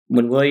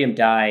when William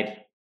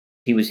died,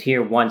 he was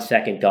here 1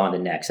 second, gone the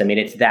next. I mean,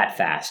 it's that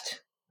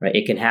fast, right?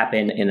 It can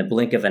happen in the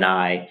blink of an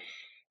eye.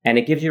 And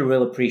it gives you a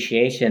real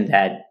appreciation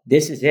that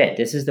this is it.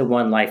 This is the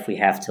one life we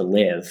have to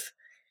live.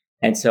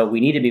 And so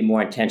we need to be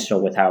more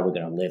intentional with how we're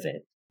going to live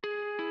it.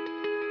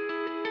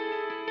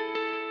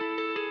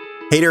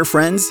 Hey there,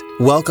 friends.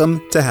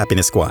 Welcome to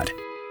Happiness Squad.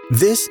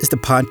 This is the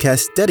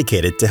podcast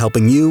dedicated to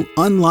helping you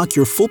unlock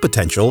your full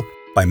potential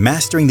by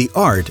mastering the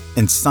art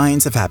and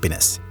science of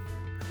happiness.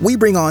 We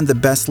bring on the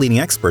best leading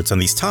experts on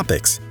these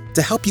topics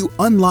to help you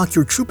unlock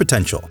your true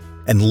potential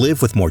and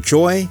live with more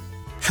joy,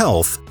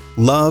 health,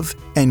 love,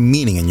 and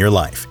meaning in your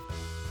life.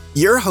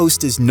 Your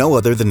host is no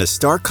other than the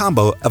star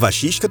combo of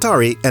Ashish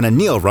Kothari and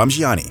Anil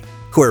Ramjiani,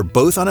 who are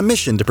both on a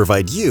mission to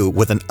provide you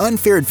with an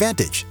unfair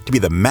advantage to be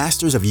the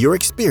masters of your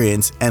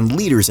experience and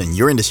leaders in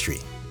your industry.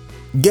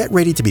 Get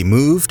ready to be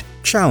moved,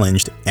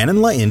 challenged, and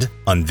enlightened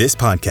on this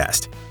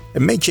podcast.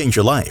 It may change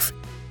your life.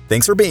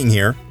 Thanks for being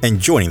here and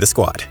joining the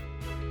squad.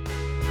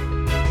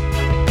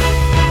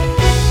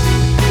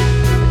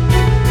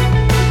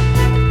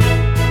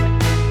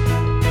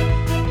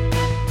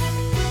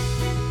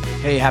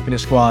 Hey,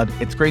 Happiness Squad.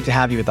 It's great to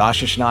have you with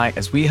Ashish and I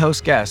as we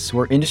host guests who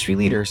are industry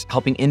leaders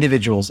helping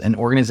individuals and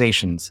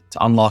organizations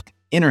to unlock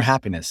inner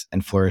happiness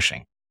and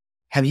flourishing.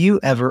 Have you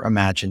ever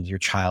imagined your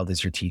child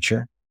as your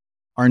teacher?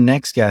 Our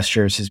next guest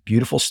shares his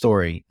beautiful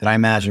story that I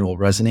imagine will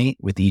resonate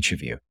with each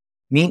of you.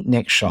 Meet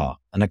Nick Shaw,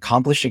 an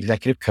accomplished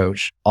executive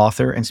coach,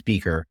 author, and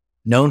speaker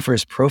known for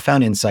his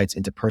profound insights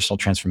into personal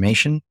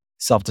transformation,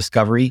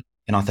 self-discovery,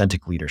 and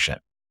authentic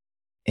leadership.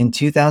 In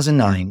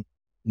 2009,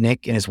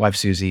 Nick and his wife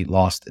Susie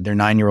lost their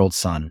 9-year-old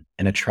son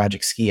in a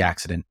tragic ski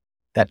accident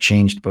that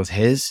changed both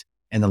his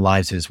and the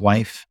lives of his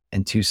wife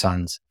and 2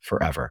 sons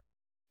forever.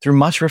 Through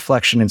much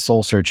reflection and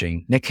soul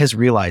searching, Nick has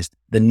realized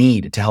the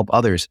need to help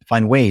others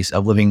find ways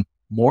of living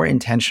more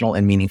intentional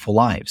and meaningful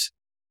lives.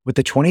 With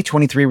the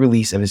 2023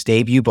 release of his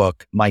debut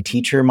book, My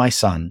Teacher, My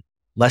Son,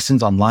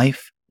 Lessons on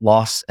Life,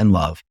 Loss, and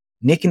Love,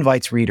 Nick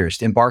invites readers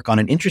to embark on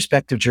an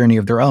introspective journey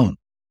of their own.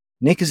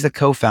 Nick is the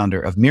co-founder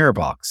of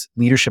Mirrorbox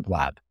Leadership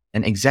Lab,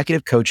 an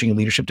executive coaching and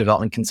leadership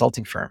development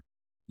consulting firm.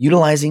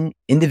 Utilizing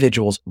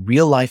individuals'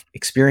 real-life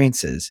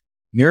experiences,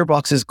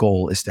 Mirrorbox's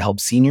goal is to help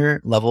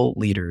senior-level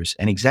leaders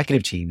and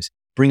executive teams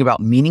bring about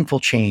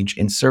meaningful change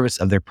in service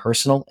of their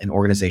personal and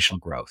organizational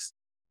growth.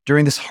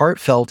 During this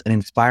heartfelt and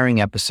inspiring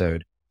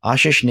episode,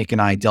 Ashish, Nick,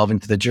 and I delve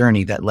into the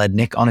journey that led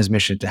Nick on his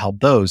mission to help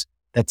those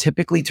that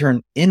typically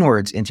turn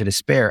inwards into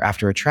despair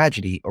after a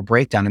tragedy or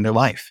breakdown in their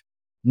life.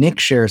 Nick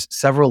shares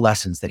several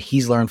lessons that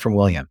he's learned from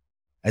William,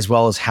 as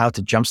well as how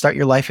to jumpstart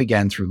your life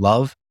again through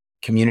love,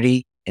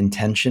 community,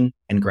 intention,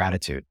 and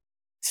gratitude.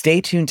 Stay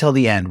tuned till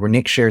the end, where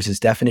Nick shares his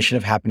definition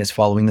of happiness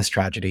following this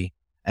tragedy,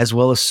 as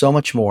well as so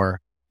much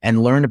more,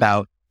 and learn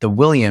about the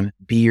William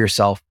Be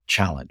Yourself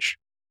Challenge.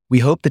 We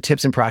hope the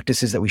tips and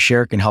practices that we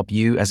share can help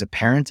you as a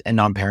parent and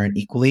non-parent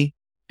equally,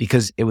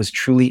 because it was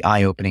truly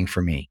eye-opening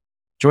for me.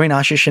 Join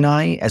Ashish and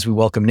I as we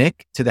welcome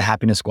Nick to the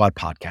Happiness Squad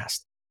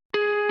podcast.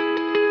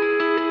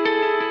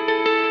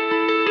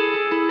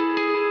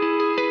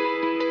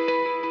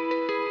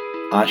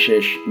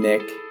 Ashish,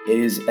 Nick, it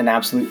is an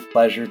absolute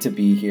pleasure to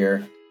be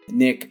here.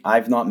 Nick,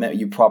 I've not met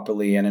you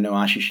properly, and I know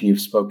Ashish and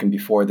you've spoken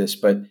before this,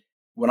 but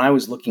when I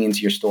was looking into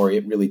your story,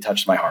 it really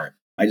touched my heart.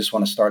 I just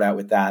want to start out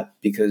with that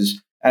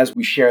because as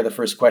we share the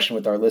first question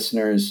with our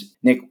listeners,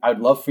 Nick, I'd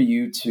love for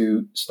you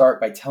to start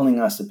by telling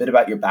us a bit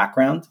about your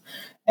background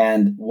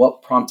and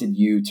what prompted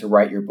you to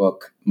write your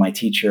book, My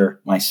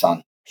Teacher, My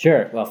Son.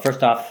 Sure. Well,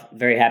 first off,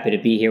 very happy to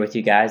be here with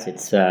you guys.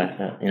 It's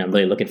I'm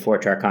really looking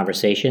forward to our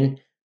conversation.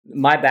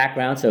 My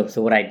background, so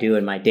what I do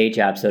in my day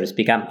job, so to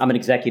speak, I'm an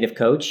executive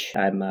coach.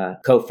 I'm a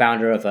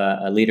co-founder of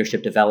a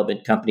leadership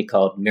development company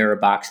called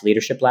Mirrorbox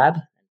Leadership Lab.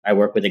 I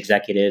work with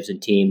executives and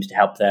teams to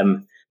help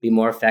them be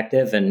more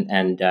effective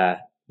and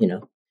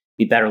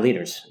be better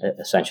leaders,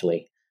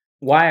 essentially.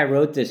 Why I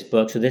wrote this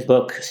book, so this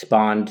book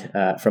spawned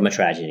from a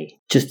tragedy.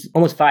 Just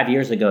almost 5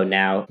 years ago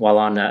now, while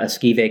on a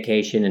ski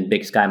vacation in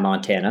Big Sky,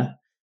 Montana,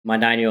 my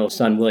 9-year-old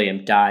son,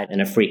 William, died in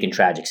a freaking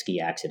tragic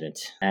ski accident.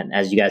 And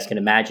as you guys can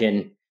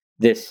imagine,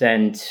 this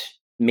sent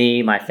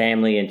me, my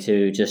family,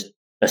 into just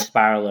a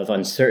spiral of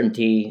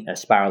uncertainty, a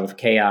spiral of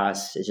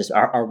chaos. It's just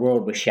our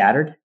world was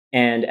shattered.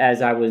 And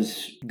as I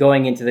was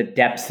going into the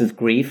depths of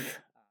grief,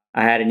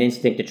 I had an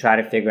instinct to try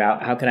to figure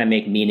out how can I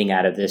make meaning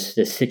out of this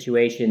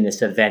situation,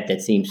 this event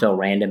that seemed so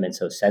random and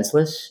so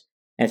senseless.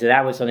 And so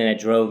that was something that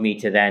drove me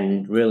to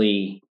then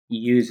really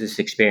use this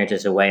experience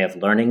as a way of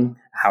learning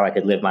how I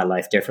could live my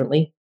life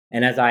differently.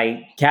 And as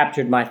I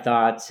captured my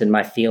thoughts and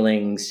my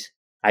feelings,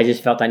 I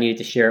just felt I needed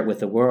to share it with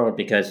the world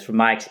because from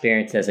my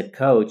experience as a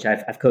coach,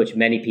 I've coached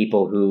many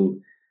people who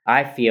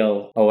I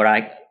feel are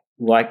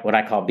what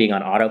I call being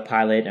on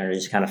autopilot and are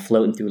just kind of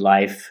floating through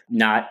life,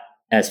 not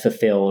as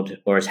fulfilled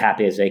or as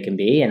happy as they can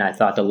be. And I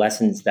thought the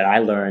lessons that I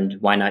learned,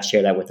 why not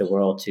share that with the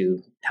world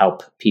to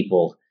help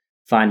people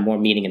find more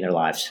meaning in their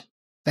lives?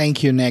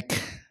 Thank you,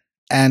 Nick.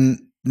 And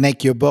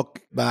Nick, your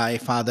book, My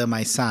Father,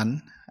 My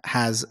Son,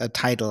 has a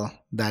title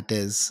that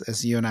is,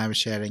 as you and I were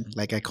sharing,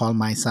 like I call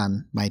my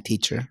son my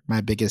teacher,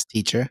 my biggest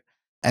teacher.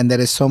 And there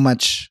is so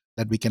much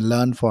that we can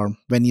learn from.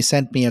 When you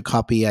sent me a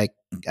copy,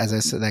 as I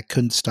said, I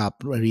couldn't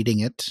stop reading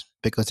it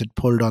because it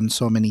pulled on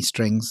so many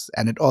strings,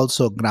 and it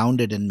also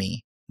grounded in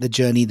me the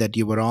journey that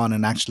you were on,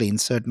 and actually in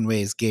certain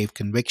ways gave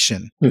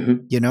conviction,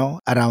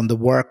 around the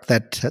work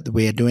that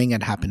we are doing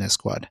at Happiness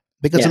Squad.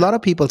 Because a lot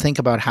of people think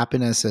about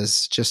happiness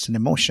as just an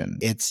emotion.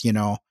 It's,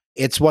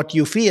 it's what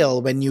you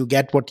feel when you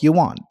get what you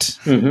want.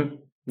 Mm-hmm.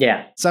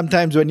 Yeah.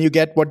 Sometimes when you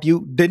get what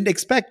you didn't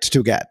expect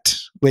to get,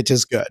 which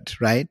is good,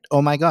 right?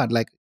 Oh my God.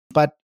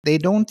 But they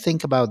don't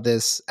think about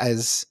this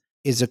as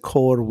is a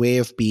core way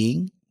of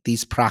being.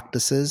 These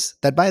practices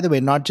that, by the way,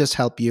 not just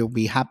help you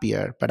be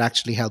happier, but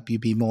actually help you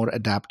be more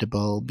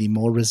adaptable, be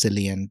more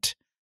resilient.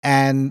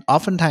 And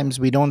oftentimes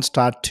we don't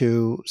start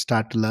to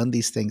learn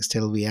these things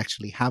till we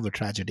actually have a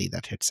tragedy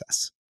that hits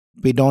us.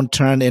 We don't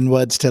turn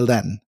inwards till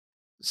then.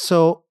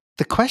 So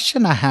the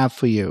question I have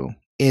for you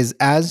is,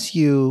 as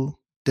you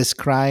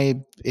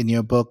describe in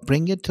your book,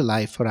 bring it to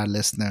life for our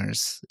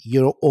listeners,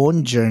 your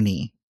own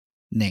journey,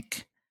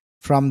 Nick,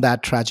 from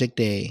that tragic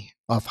day,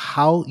 of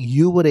how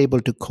you were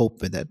able to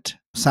cope with it.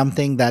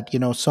 Something that,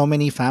 so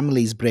many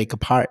families break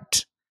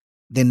apart.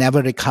 They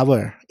never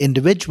recover.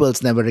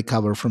 Individuals never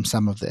recover from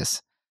some of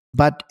this.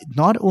 But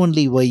not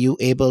only were you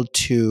able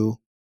to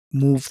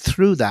move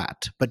through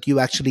that, but you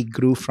actually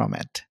grew from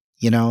it.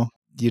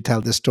 You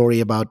tell the story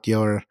about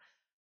your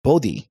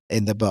Bodhi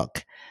in the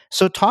book.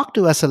 So talk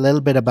to us a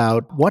little bit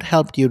about what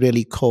helped you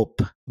really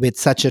cope with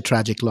such a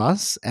tragic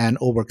loss and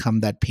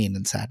overcome that pain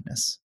and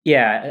sadness.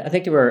 Yeah, I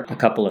think there were a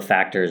couple of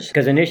factors.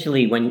 Because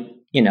initially when,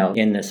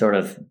 in the sort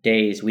of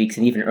days, weeks,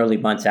 and even early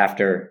months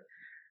after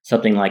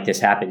something like this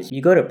happens,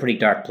 you go to pretty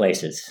dark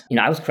places.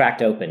 I was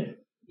cracked open,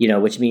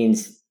 which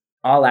means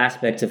all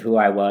aspects of who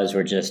I was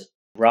were just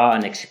raw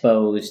and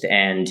exposed.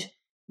 And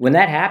when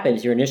that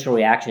happens, your initial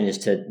reaction is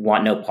to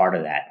want no part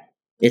of that.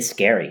 It's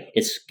scary.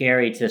 It's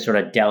scary to sort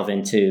of delve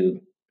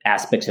into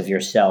aspects of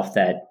yourself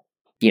that,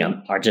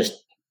 are just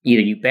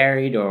either you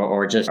buried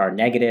or just are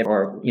negative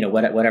or,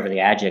 whatever the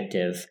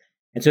adjective.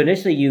 And so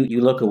initially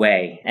you look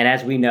away. And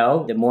as we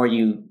know, the more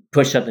you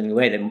push something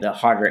away, the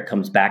harder it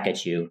comes back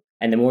at you.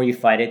 And the more you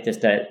fight it,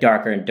 just the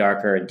darker and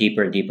darker and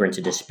deeper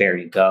into despair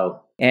you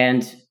go.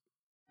 And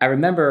I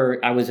remember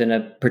I was in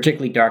a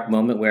particularly dark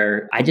moment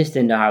where I just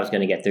didn't know how I was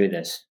going to get through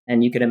this.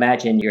 And you can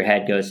imagine your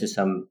head goes to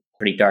some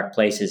pretty dark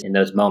places in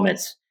those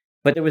moments.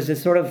 But there was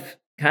this sort of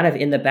kind of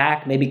in the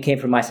back, maybe came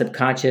from my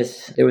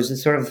subconscious. There was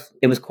this sort of,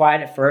 it was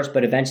quiet at first,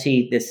 but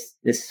eventually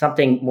this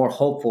something more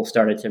hopeful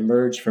started to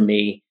emerge for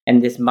me.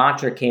 And this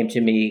mantra came to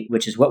me,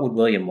 which is, what would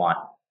William want?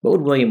 What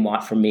would William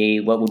want for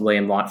me? What would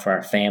William want for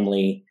our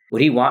family?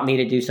 Would he want me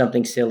to do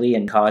something silly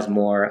and cause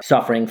more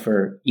suffering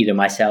for either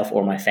myself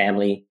or my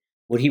family?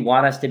 Would he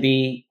want us to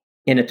be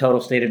in a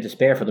total state of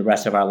despair for the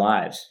rest of our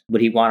lives?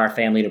 Would he want our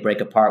family to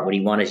break apart? Would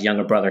he want his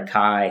younger brother,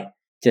 Kai,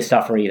 to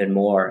suffer even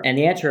more? And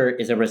the answer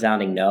is a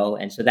resounding no.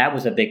 And so that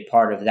was a big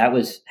part of it. That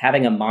was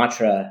having a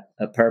mantra,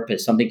 a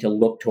purpose, something to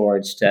look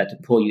towards to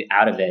pull you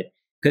out of it.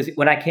 Because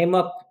when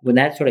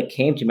that sort of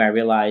came to me, I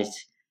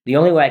realized the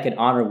only way I could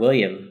honor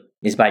William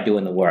is by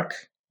doing the work,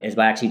 is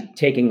by actually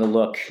taking a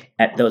look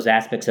at those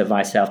aspects of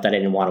myself that I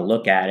didn't want to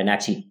look at and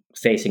actually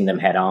facing them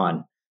head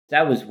on.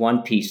 That was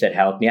one piece that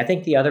helped me. I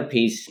think the other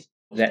piece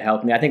that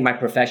helped me, I think my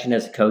profession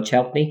as a coach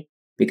helped me.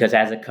 Because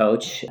as a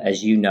coach,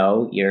 as you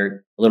know,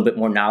 you're a little bit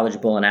more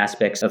knowledgeable in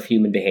aspects of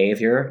human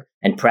behavior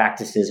and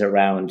practices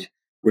around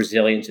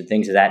resilience and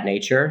things of that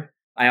nature.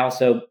 I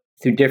also,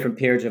 through different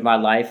periods of my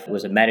life,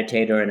 was a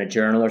meditator and a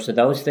journaler. So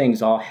those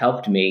things all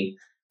helped me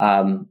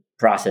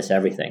process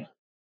everything.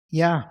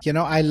 Yeah.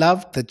 I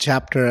love the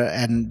chapter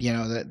and,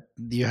 that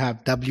you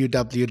have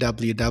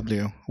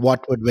WWW,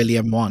 what would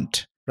William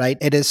want, right?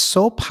 It is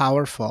so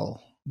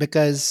powerful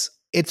because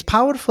it's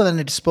powerful, and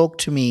it spoke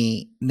to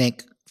me,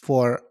 Nick,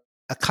 for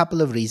a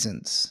couple of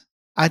reasons.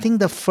 I think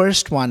the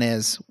first one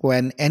is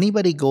when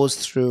anybody goes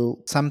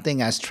through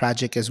something as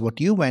tragic as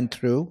what you went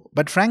through,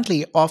 but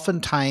frankly,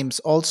 oftentimes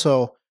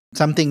also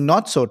something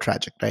not so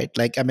tragic, right?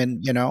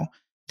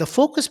 The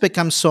focus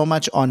becomes so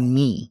much on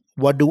me.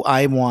 What do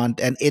I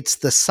want? And it's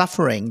the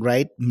suffering,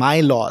 right?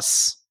 My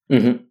loss.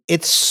 Mm-hmm.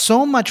 It's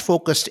so much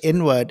focused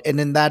inward. And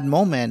in that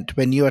moment,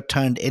 when you are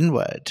turned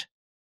inward,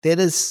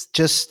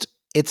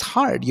 it's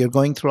hard. You're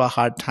going through a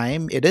hard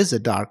time. It is a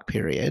dark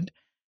period.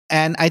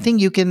 And I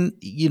think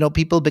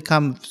people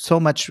become so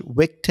much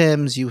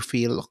victims. You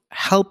feel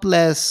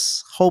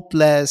helpless,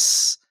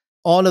 hopeless,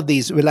 all of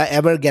these. Will I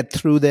ever get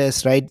through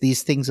this, right?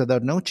 These things are the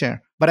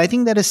nature. But I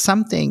think there is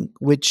something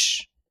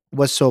which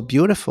was so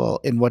beautiful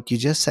in what you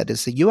just said,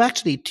 is that you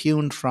actually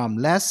tuned from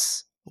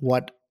less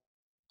what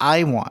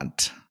I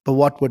want, but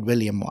what would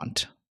William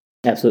want?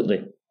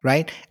 Absolutely.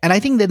 Right. And I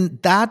think then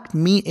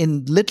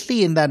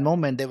literally in that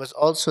moment, there was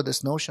also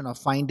this notion of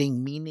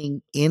finding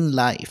meaning in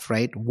life,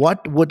 right?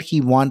 What would he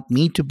want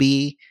me to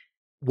be?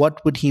 What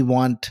would he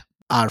want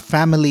our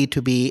family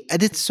to be?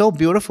 And it's so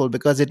beautiful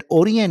because it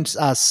orients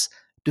us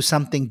to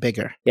something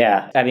bigger.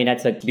 Yeah. I mean,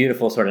 that's a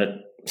beautiful sort of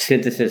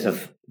synthesis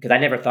of, because I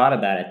never thought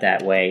about it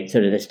that way,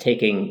 sort of this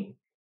taking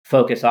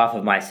focus off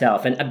of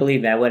myself. And I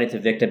believe I went into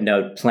victim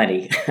mode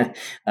plenty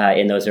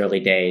in those early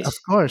Of days. But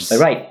course.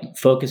 right,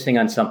 focusing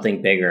on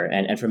something bigger.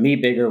 And for me,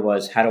 bigger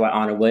was how do I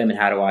honor William and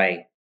how do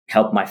I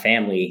help my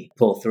family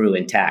pull through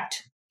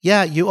intact?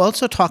 Yeah, you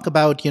also talk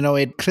about,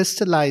 it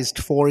crystallized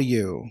for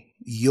you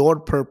your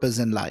purpose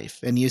in life.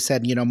 And you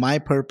said, my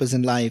purpose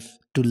in life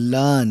to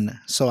learn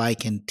so I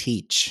can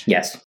teach.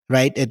 Yes.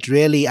 Right? It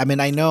really, I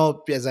mean, I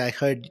know as I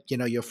heard,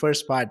 your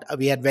first part,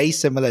 we had very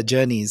similar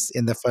journeys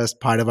in the first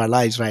part of our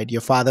lives, right?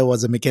 Your father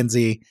was a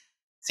McKinsey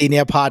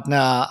senior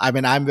partner. I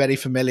mean, I'm very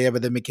familiar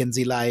with the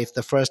McKinsey life.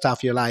 The first half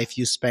of your life,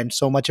 you spent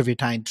so much of your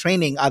time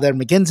training other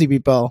McKinsey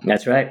people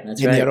That's right. That's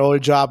in right. your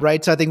old job,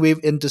 right? So I think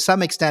to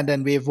some extent,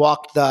 and we've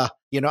walked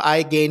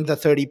I gained the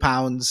 30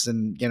 pounds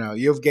and,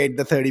 you've gained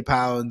the 30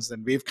 pounds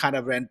and we've kind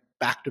of went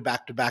back to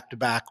back to back to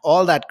back,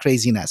 all that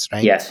craziness,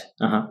 right? Yes.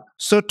 Uh-huh.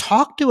 So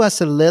talk to us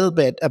a little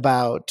bit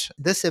about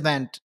this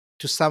event.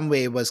 To some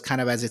way was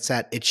kind of, as it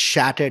said, it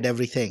shattered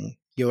everything,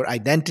 your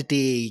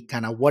identity,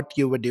 kind of what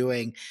you were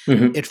doing.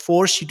 Mm-hmm. It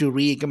forced you to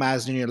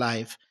reimagine your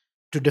life,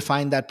 to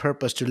define that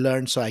purpose, to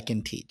learn so I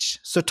can teach.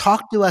 So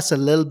talk to us a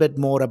little bit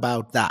more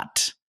about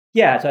that.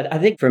 Yeah. So I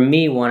think for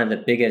me, one of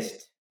the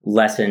biggest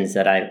lessons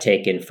that I've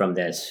taken from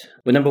this,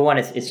 well, number one,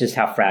 it's just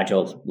how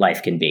fragile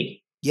life can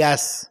be.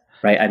 Yes.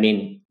 Right. I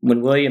mean,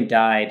 when William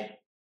died,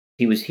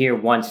 he was here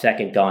 1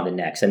 second, gone the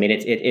next. I mean,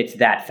 it's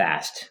that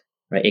fast,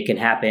 right? It can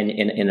happen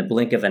in a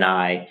blink of an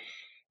eye.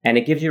 And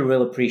it gives you a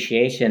real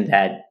appreciation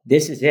that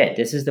this is it.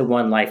 This is the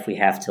one life we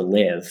have to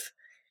live.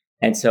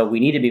 And so we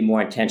need to be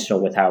more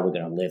intentional with how we're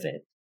going to live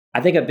it.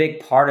 I think a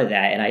big part of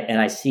that, and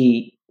I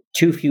see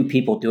too few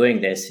people doing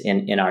this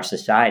in our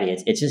society,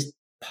 it's just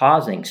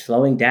pausing,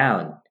 slowing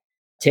down,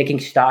 taking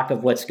stock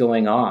of what's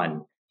going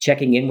on,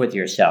 checking in with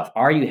yourself.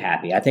 Are you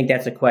happy? I think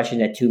that's a question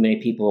that too many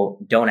people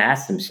don't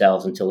ask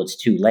themselves until it's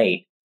too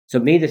late. So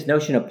me, this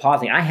notion of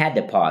pausing, I had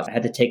to pause. I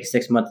had to take a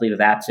 6-month leave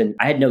of absence.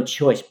 I had no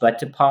choice but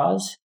to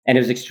pause. And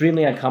it was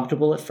extremely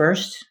uncomfortable at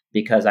first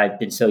because I've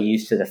been so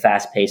used to the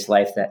fast-paced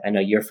life that I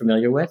know you're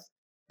familiar with.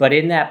 But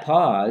in that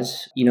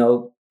pause,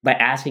 by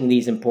asking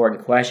these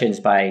important questions,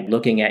 by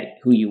looking at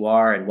who you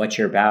are and what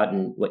you're about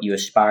and what you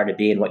aspire to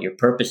be and what your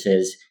purpose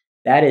is,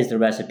 that is the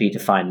recipe to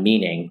find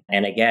meaning.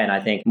 And again, I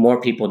think more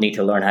people need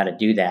to learn how to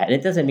do that. And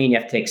it doesn't mean you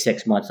have to take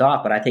 6 months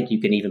off, but I think you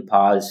can even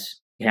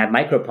pause, you can have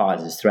micro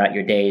pauses throughout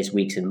your days,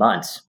 weeks, and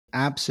months.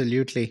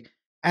 Absolutely.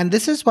 And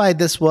this is why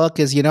this work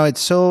is,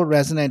 it's so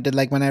resonated.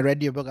 Like when I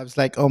read your book, I was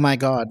like, oh my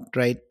God,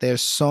 right?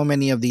 There's so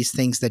many of these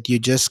things that you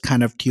just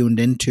kind of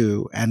tuned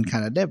into and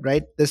kind of did,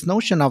 right? This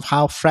notion of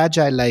how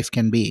fragile life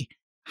can be.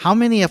 How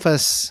many of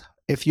us,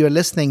 if you're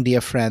listening,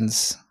 dear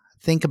friends,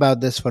 think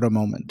about this for a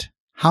moment.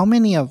 How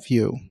many of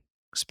you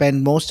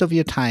spend most of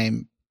your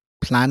time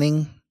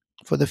planning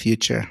for the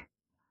future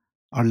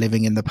or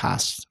living in the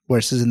past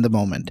versus in the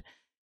moment?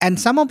 And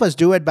some of us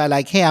do it by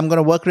like, hey, I'm going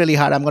to work really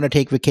hard. I'm going to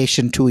take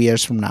vacation 2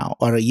 years from now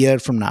or a year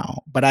from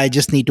now, but I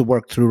just need to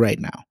work through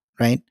right now,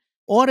 right?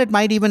 Or it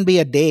might even be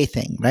a day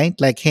thing, right?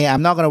 Like, hey,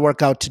 I'm not going to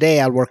work out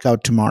today. I'll work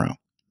out tomorrow.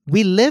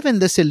 We live in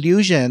this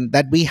illusion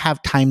that we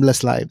have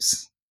timeless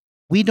lives.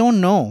 We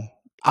don't know.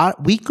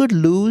 We could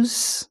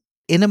lose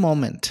in a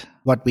moment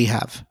what we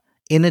have,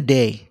 in a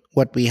day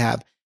what we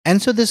have.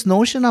 And so this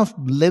notion of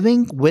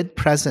living with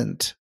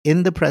present,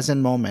 in the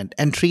present moment,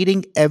 and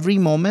treating every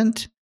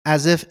moment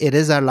as if it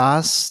is our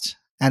last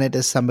and it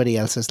is somebody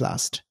else's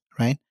last,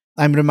 right?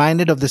 I'm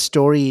reminded of the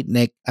story,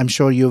 Nick. I'm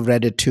sure you've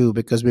read it too,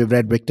 because we've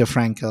read Viktor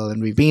Frankl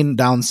and we've been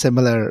down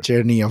similar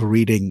journey of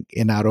reading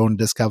in our own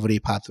discovery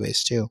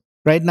pathways too,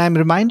 right? And I'm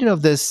reminded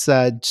of this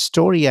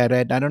story I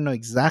read. I don't know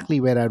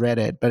exactly where I read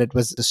it, but it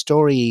was a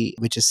story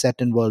which is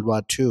set in World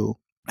War II.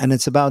 And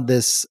it's about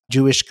this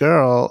Jewish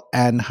girl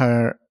and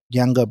her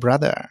younger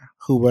brother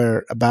who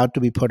were about to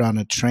be put on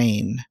a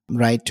train,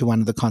 right, to one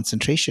of the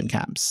concentration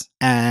camps.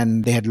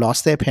 And they had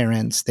lost their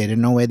parents. They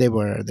didn't know where they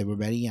were. They were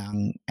very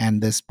young.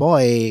 And this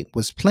boy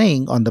was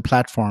playing on the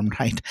platform,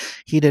 right?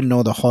 He didn't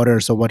know the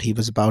horrors of what he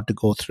was about to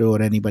go through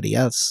or anybody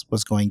else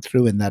was going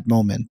through in that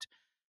moment.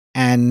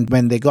 And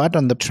when they got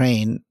on the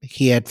train,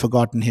 he had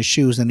forgotten his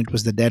shoes and it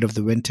was the dead of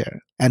the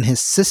winter. And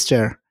his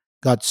sister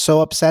got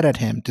so upset at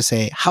him to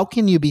say, how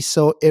can you be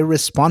so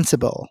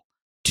irresponsible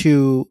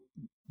to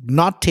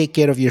not take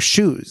care of your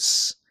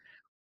shoes?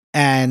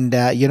 And,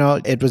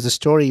 it was a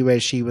story where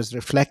she was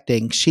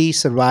reflecting. She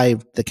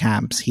survived the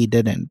camps. He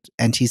didn't.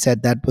 And she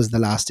said, that was the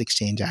last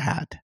exchange I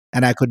had.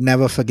 And I could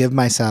never forgive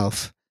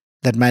myself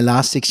that my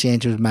last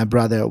exchange with my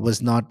brother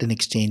was not an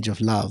exchange of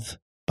love,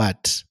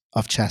 but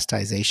of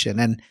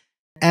chastisation.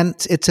 And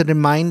it's a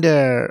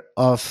reminder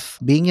of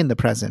being in the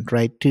present,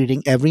 right?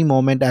 Treating every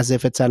moment as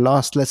if it's our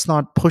loss. Let's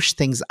not push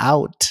things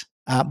out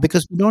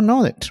because we don't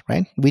know it,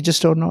 right? We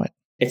just don't know it.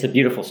 It's a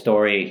beautiful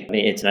story. I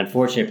mean, it's an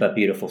unfortunate but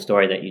beautiful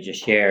story that you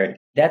just shared.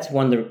 That's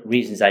one of the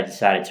reasons I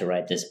decided to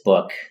write this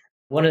book.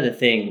 One of the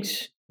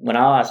things, when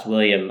I asked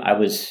William,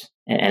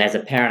 and as a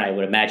parent, I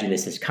would imagine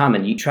this is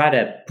common, you try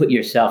to put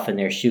yourself in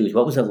their shoes.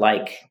 What was it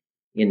like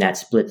in that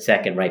split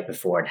second right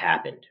before it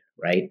happened?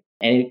 right?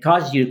 And it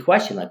causes you to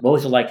question, like, what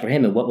was it like for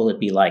him and what will it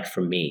be like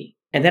for me?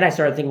 And then I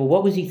started thinking, well,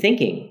 what was he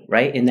thinking,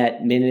 right? In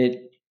that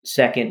minute,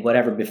 second,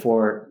 whatever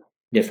before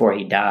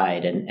he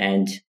died.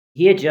 And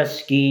he had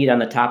just skied on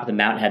the top of the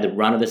mountain, had the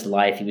run of his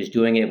life. He was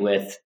doing it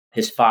with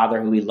his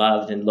father, who he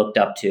loved and looked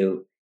up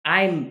to.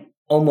 I'm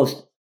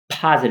almost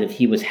positive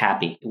he was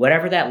happy.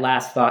 Whatever that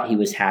last thought, he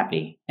was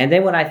happy. And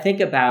then when I think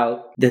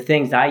about the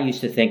things I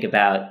used to think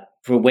about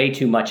for way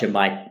too much of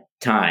my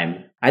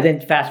time, I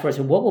then fast forward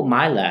and say, what will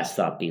my last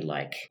thought be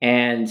like?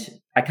 And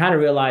I kind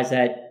of realized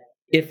that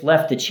if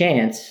left to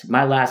chance,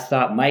 my last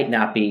thought might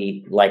not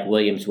be like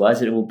William's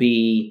was. It will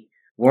be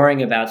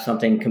worrying about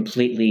something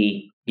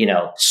completely,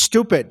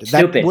 stupid.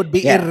 That would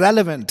be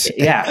irrelevant.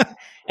 Yeah.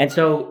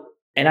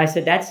 And I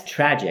said, that's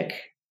tragic,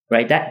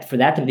 right? That for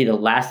that to be the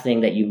last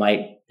thing that you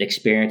might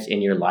experience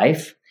in your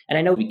life. And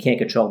I know we can't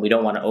control, we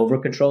don't want to over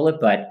control it,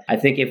 but I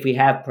think if we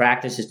have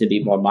practices to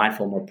be more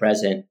mindful, more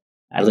present,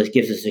 at least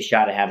gives us a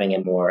shot at having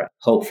a more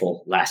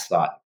hopeful last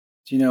thought.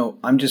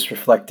 I'm just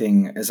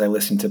reflecting as I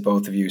listen to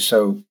both of you.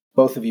 So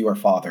both of you are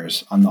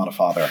fathers. I'm not a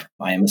father.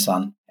 I am a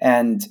son.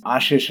 And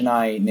Ashish and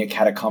I, Nick,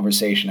 had a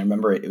conversation. I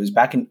remember it was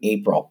back in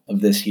April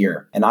of this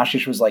year. And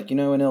Ashish was like,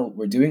 Anil,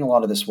 we're doing a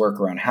lot of this work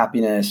around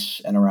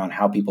happiness and around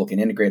how people can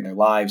integrate in their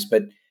lives.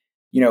 But,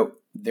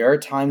 there are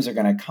times that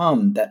are going to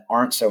come that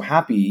aren't so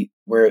happy,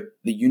 where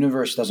the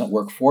universe doesn't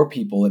work for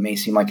people. It may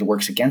seem like it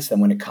works against them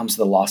when it comes to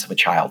the loss of a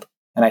child.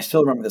 And I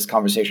still remember this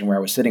conversation where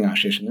I was sitting,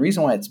 Ashish. And the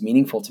reason why it's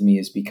meaningful to me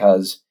is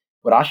because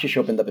what Ashish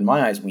opened up in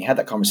my eyes when we had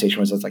that conversation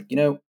was, it's like,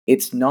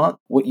 it's not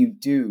what you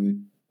do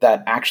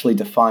that actually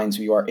defines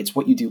who you are. It's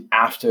what you do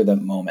after the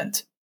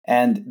moment.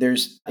 And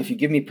if you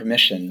give me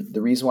permission,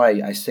 the reason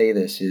why I say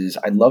this is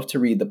I'd love to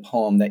read the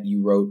poem that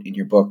you wrote in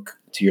your book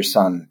to your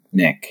son,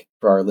 Nick,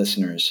 for our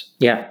listeners.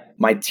 Yeah.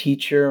 My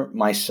teacher,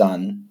 my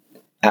son,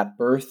 at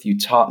birth you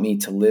taught me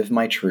to live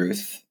my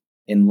truth.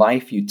 In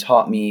life you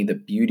taught me the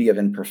beauty of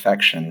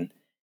imperfection.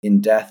 In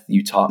death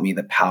you taught me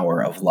the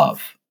power of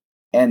love.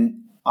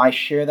 And I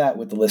share that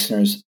with the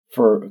listeners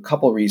for a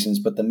couple of reasons,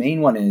 but the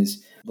main one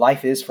is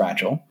life is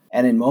fragile.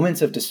 And in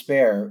moments of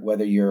despair,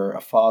 whether you're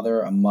a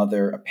father, a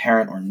mother, a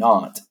parent, or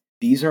not,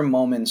 these are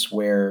moments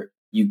where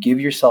you give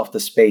yourself the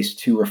space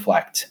to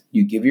reflect.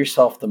 You give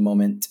yourself the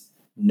moment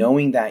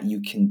knowing that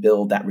you can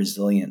build that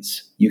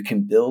resilience. You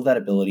can build that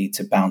ability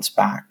to bounce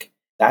back.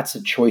 That's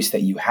a choice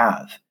that you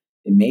have.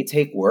 It may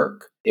take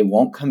work. It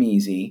won't come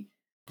easy.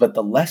 But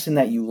the lesson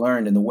that you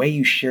learned and the way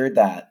you shared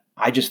that,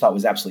 I just thought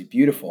was absolutely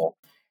beautiful.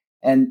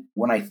 And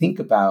when I think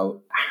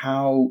about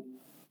how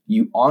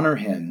you honor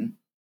him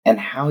and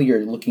how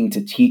you're looking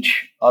to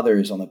teach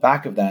others on the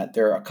back of that,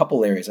 there are a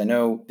couple areas. I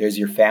know there's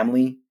your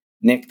family,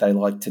 Nick, that I'd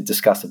like to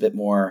discuss a bit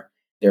more.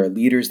 There are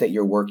leaders that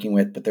you're working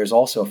with, but there's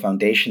also a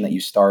foundation that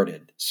you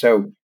started.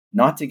 So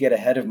not to get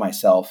ahead of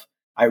myself,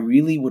 I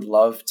really would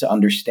love to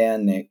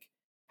understand, Nick,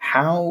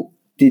 how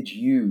did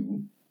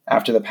you,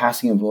 after the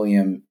passing of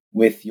William,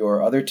 with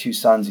your other two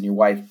sons and your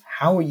wife,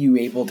 how are you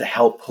able to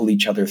help pull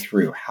each other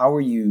through? How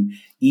are you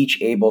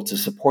each able to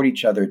support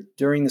each other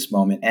during this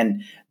moment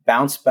and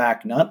bounce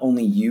back, not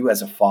only you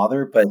as a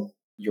father, but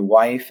your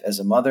wife as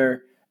a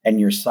mother and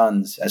your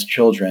sons as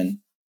children,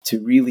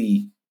 to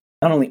really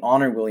not only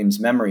honor William's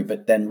memory,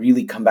 but then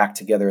really come back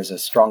together as a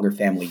stronger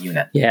family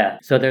unit? Yeah.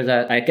 So there's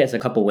a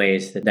couple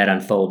ways that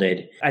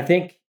unfolded. I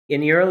think in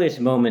the earliest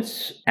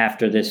moments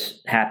after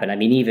this happened, I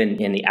mean, even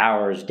in the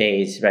hours,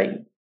 days,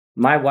 right?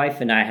 My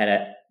wife and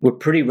I were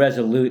pretty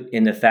resolute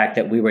in the fact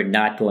that we were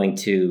not going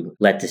to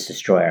let this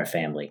destroy our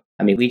family.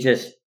 I mean,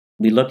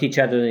 we looked each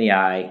other in the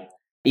eye.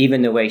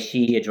 Even the way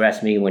she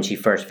addressed me when she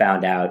first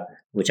found out,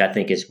 which I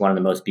think is one of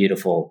the most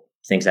beautiful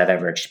things I've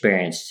ever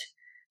experienced.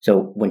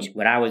 So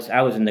when I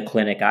was in the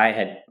clinic, I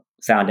had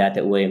found out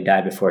that William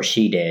died before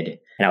she did,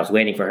 and I was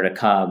waiting for her to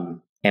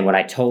come. And when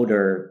I told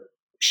her,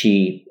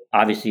 she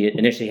obviously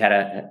initially had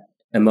an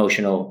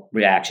emotional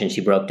reaction.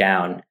 She broke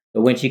down.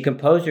 But when she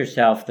composed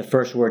herself, the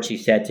first words she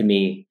said to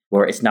me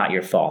were, "It's not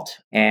your fault."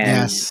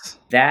 And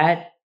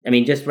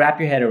just wrap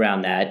your head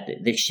around that.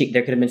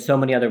 There could have been so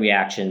many other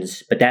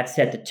reactions, but that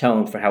set the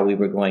tone for how we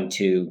were going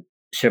to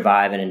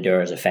survive and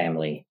endure as a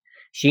family.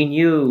 She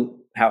knew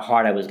how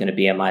hard I was going to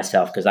be on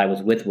myself because I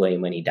was with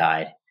William when he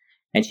died,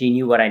 and she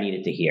knew what I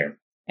needed to hear.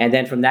 And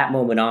then from that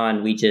moment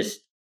on, we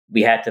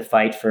had to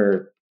fight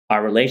for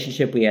our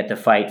relationship. We had to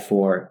fight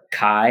for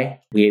Kai.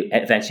 We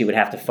eventually would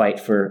have to fight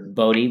for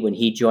Bodhi when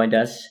he joined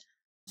us.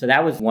 So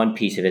that was one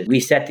piece of it. We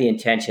set the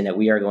intention that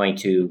we are going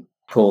to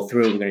pull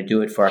through. We're going to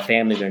do it for our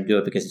family. We're going to do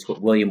it because it's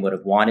what William would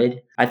have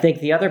wanted. I think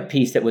the other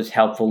piece that was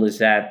helpful is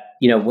that,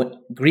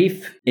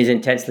 grief is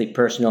intensely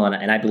personal,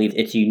 and I believe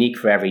it's unique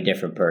for every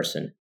different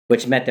person,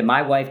 which meant that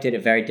my wife did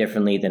it very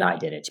differently than I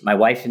did it. My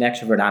wife's an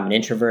extrovert. I'm an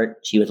introvert.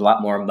 She was a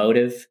lot more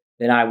emotive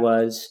than I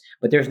was,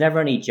 but there's never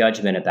any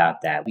judgment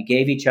about that. We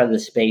gave each other the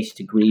space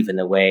to grieve in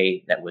the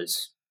way that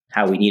was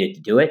how we needed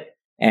to do it.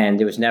 And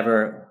there was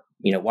never,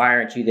 why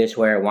aren't you this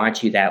way or why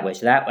aren't you that way?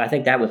 So I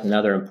think that was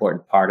another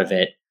important part of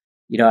it.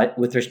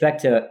 With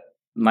respect to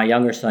my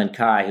younger son,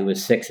 Kai, who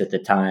was 6 at the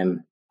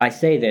time, I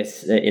say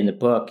this in the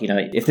book,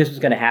 if this was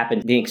going to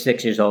happen, being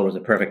 6 years old was the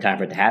perfect time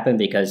for it to happen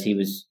because he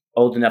was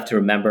old enough to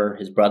remember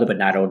his brother, but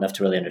not old enough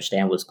to really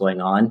understand what's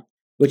going on,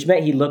 which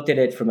meant he looked at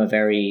it from a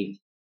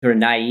very sort of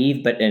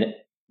naive,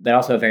 but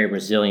also a very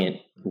resilient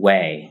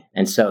way.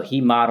 And so he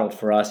modeled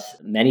for us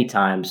many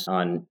times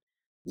on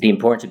the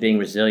importance of being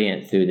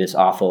resilient through this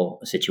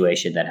awful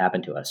situation that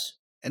happened to us.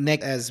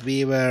 Nick, as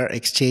we were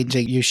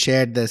exchanging, you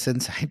shared this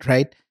insight,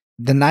 right?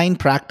 The 9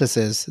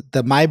 practices,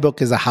 my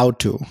book is a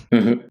how-to,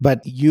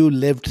 but you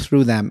lived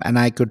through them and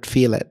I could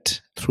feel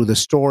it through the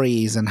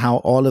stories and how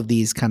all of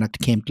these kind of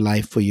came to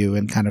life for you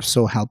and kind of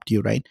so helped you,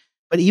 right?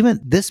 But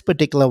even this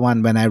particular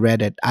one, when I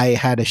read it, I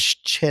had a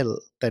chill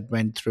that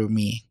went through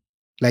me,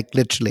 like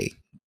literally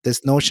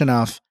this notion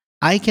of,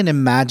 I can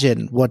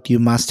imagine what you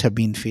must have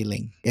been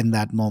feeling in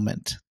that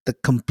moment, the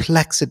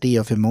complexity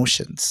of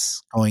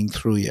emotions going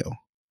through you,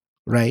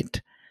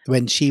 right?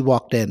 When she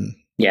walked in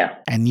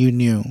and you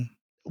knew.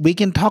 We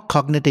can talk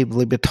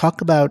cognitively, but talk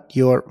about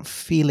your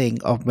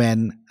feeling of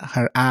when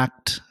her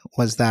act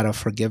was that of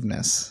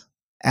forgiveness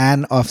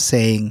and of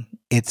saying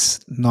it's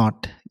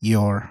not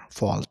your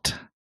fault.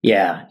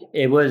 Yeah,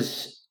 it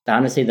was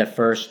honestly the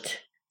first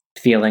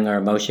feeling or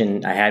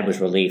emotion I had was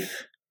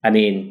relief. I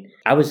mean,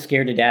 I was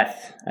scared to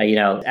death.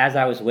 As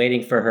I was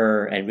waiting for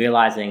her and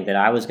realizing that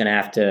I was going to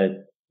have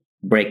to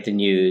break the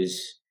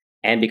news.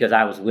 And because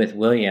I was with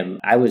William,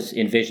 I was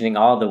envisioning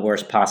all the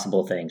worst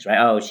possible things, right?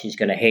 Oh, she's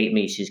going to hate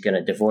me. She's going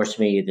to divorce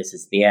me. This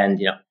is the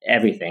end,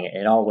 everything.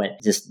 It all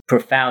went just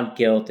profound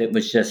guilt. It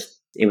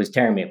was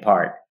tearing me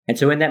apart. And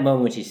so in that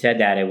moment when she said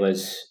that, it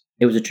was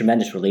a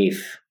tremendous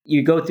relief.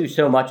 You go through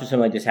so much when something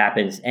like this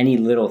happens, any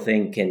little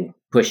thing can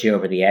push you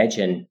over the edge.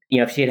 And,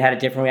 if she had had a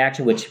different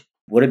reaction, which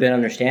would have been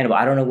understandable,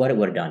 I don't know what it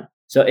would have done.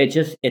 So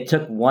it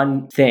took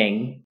one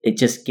thing. It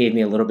just gave me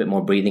a little bit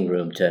more breathing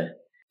room to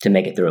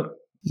make it through.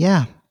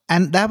 Yeah.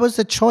 And that was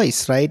the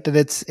choice, right? That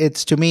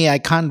it's to me, I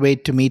can't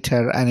wait to meet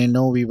her. And I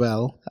know we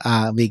will.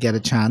 We get a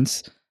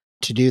chance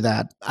to do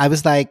that. I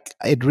was like,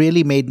 it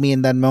really made me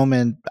in that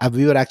moment.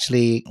 We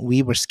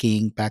were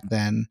skiing back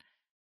then.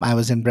 I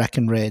was in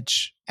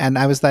Breckenridge. And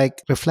I was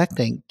like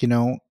reflecting,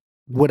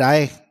 would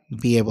I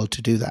be able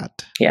to do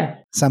that? Yeah.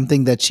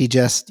 Something that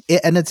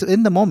and it's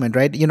in the moment,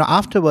 right?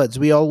 Afterwards,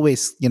 we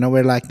always,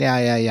 we're like,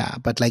 yeah.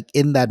 But like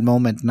in that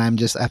moment, and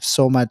I have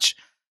so much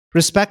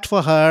respect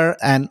for her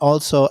and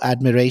also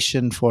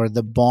admiration for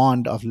the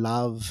bond of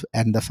love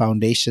and the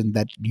foundation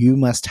that you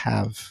must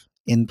have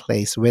in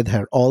place with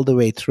her all the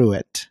way through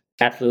it.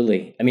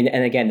 Absolutely. I mean,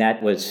 and again,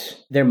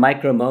 they're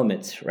micro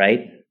moments,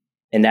 right?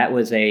 And that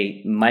was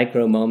a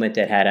micro moment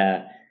that had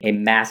a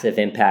massive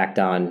impact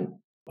on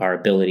our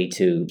ability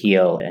to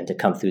heal and to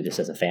come through this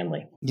as a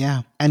family.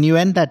 Yeah. And you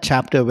end that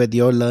chapter with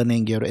your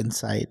learning, your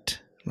insight,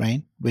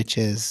 right? Which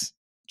is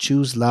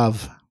choose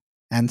love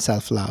and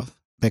self-love.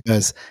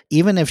 Because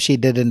even if she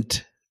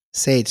didn't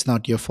say it's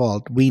not your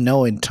fault, we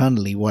know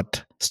internally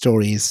what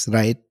stories,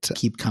 right,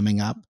 keep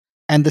coming up.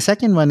 And the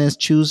second one is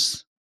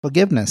choose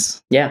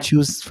forgiveness. Yeah.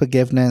 Choose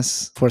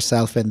forgiveness for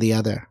self and the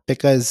other.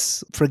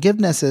 Because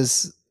forgiveness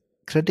is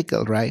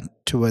critical, right,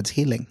 towards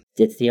healing.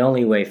 It's the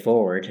only way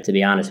forward, to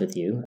be honest with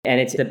you. And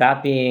it's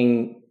about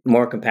being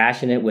more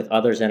compassionate with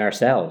others and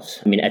ourselves.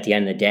 I mean, at the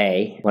end of the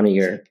day, one of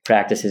your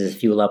practices is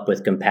fuel up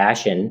with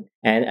compassion.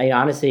 And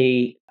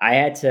honestly, I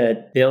had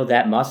to build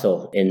that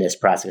muscle in this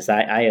process.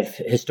 I have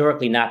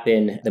historically not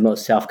been the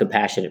most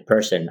self-compassionate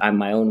person. I'm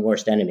my own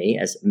worst enemy,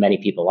 as many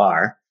people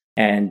are.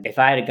 And if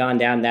I had gone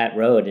down that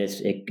road,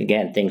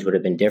 again, things would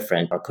have been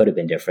different or could have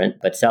been different.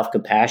 But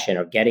self-compassion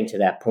or getting to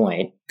that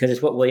point, because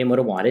it's what William would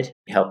have wanted,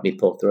 helped me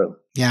pull through.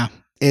 Yeah.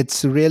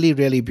 It's really,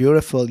 really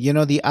beautiful.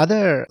 The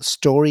other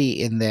story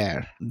in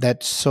there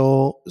that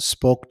so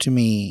spoke to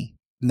me,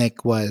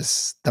 Nick,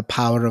 was the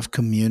power of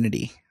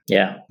community.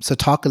 Yeah. So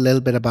talk a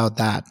little bit about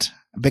that.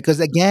 Because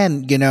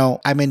again,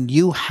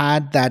 you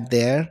had that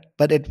there,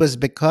 but it was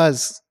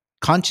because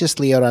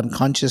consciously or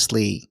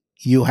unconsciously,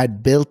 you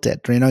had built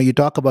it. You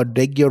talk about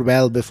dig your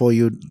well before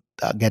you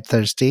get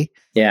thirsty.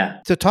 Yeah.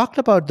 So talk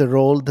about the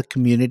role the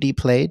community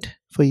played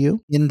for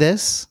you in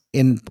this,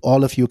 in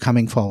all of you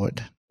coming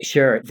forward.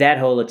 Sure. That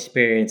whole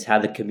experience, how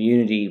the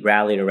community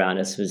rallied around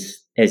us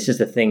it's just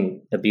a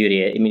thing of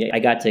beauty. I mean, I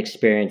got to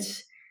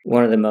experience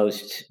one of the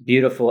most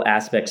beautiful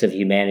aspects of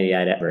humanity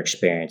I'd ever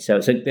experienced. So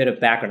it's a bit of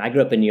background. I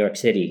grew up in New York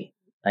City.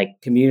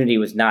 Like community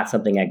was not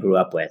something I grew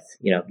up with.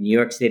 New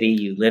York City,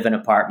 you live in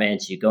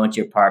apartments, you go into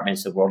your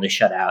apartments, the world is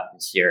shut out.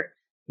 You're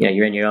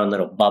in your own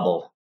little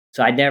bubble.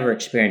 So I never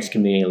experienced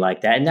community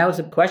like that. And that was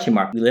a question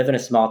mark. We live in a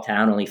small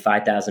town, only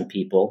 5,000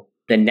 people.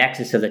 The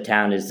nexus of the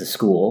town is the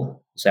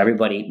school. So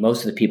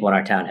most of the people in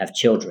our town have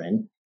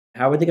children.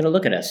 How are they going to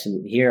look at us?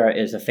 Here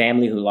is a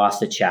family who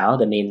lost a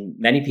child. I mean,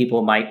 many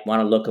people might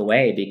want to look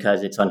away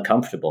because it's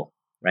uncomfortable,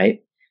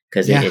 right?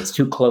 Because it's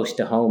too close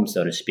to home,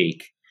 so to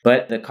speak.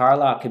 But the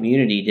Carlisle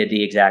community did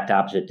the exact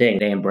opposite thing.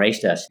 They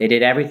embraced us. They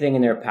did everything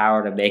in their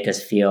power to make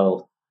us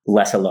feel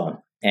less alone.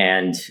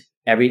 And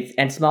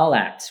and small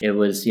acts. It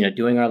was,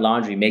 doing our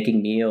laundry,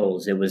 making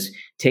meals. It was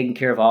taking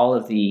care of all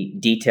of the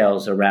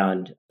details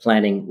around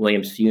planning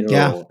William's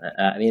funeral.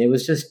 I mean, it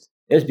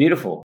was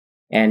beautiful.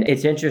 And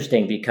it's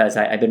interesting because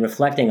I've been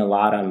reflecting a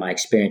lot on my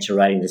experience of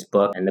writing this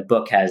book. And the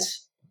book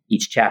has,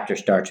 each chapter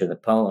starts with a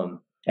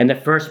poem. And the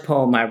first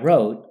poem I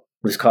wrote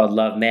was called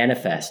Love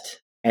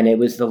Manifest. And it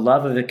was the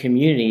love of the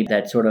community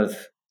that sort of,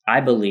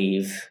 I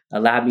believe,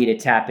 allowed me to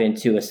tap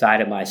into a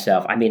side of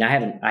myself. I mean,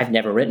 I've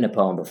never written a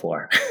poem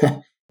before.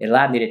 It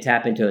allowed me to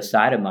tap into a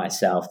side of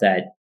myself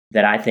that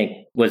I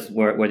think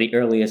were the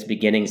earliest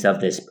beginnings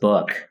of this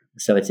book.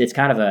 So it's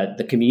kind of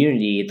the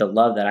community, the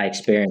love that I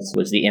experienced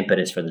was the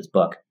impetus for this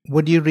book.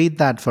 Would you read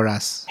that for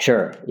us?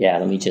 Sure. Yeah.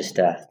 Let me just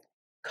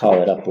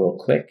call it up real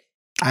quick.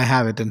 I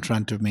have it in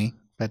front of me,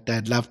 but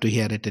I'd love to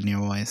hear it in your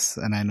voice,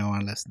 and I know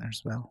our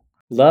listeners will.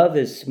 Love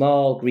is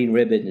small green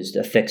ribbons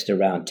affixed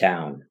around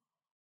town.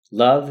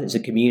 Love is a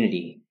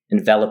community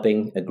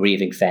enveloping a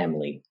grieving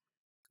family.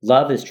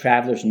 Love is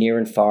travelers near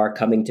and far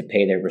coming to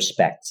pay their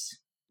respects.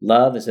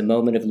 Love is a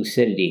moment of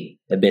lucidity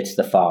amidst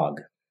the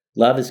fog.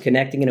 Love is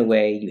connecting in a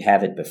way you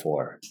haven't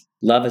before.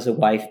 Love is a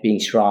wife being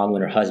strong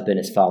when her husband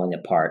is falling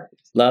apart.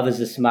 Love is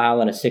the smile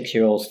on a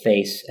 6-year-old's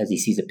face as he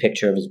sees a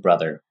picture of his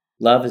brother.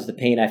 Love is the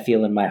pain I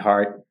feel in my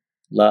heart.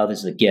 Love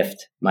is the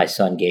gift my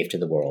son gave to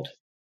the world.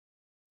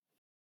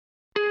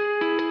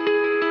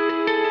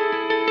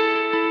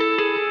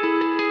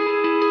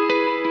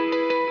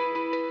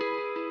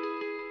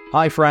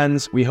 Hi,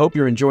 friends. We hope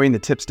you're enjoying the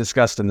tips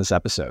discussed in this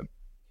episode.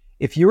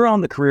 If you're on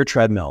the career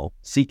treadmill,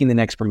 seeking the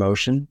next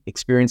promotion,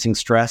 experiencing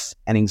stress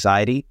and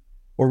anxiety,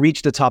 or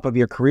reached the top of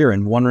your career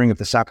and wondering if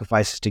the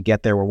sacrifices to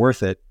get there were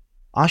worth it,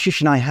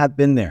 Ashish and I have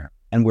been there,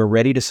 and we're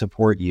ready to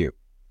support you.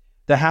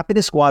 The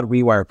Happiness Squad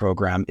Rewire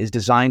program is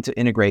designed to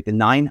integrate the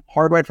 9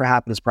 Hardwired for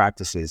Happiness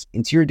practices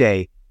into your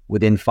day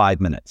within 5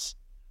 minutes.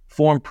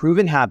 Form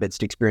proven habits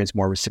to experience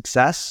more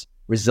success,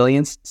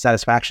 resilience,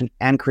 satisfaction,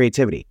 and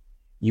creativity.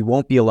 You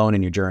won't be alone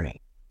in your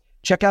journey.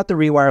 Check out the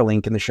Rewire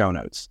link in the show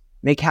notes.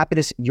 Make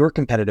happiness your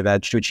competitive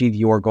edge to achieve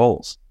your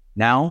goals.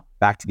 Now,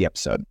 back to the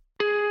episode.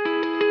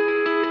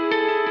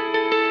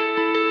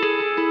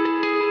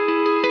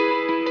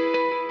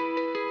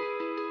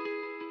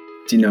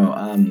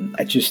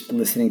 I just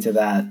listening to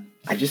that,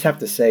 I just have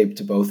to say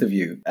to both of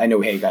you, I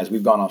know, hey guys,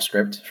 we've gone off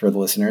script for the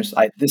listeners.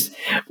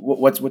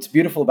 What's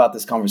beautiful about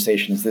this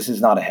conversation is this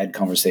is not a head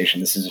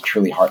conversation. This is a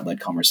truly heart-led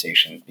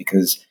conversation,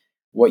 because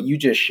what you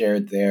just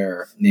shared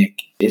there,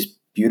 Nick, is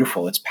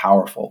beautiful. It's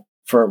powerful.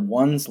 For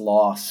one's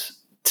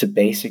loss to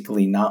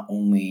basically not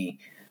only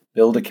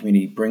build a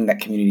community, bring that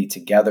community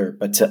together,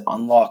 but to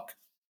unlock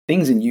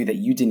things in you that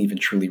you didn't even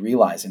truly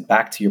realize. And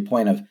back to your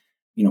point of,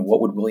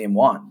 what would William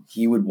want?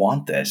 He would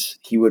want this.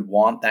 He would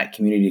want that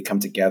community to come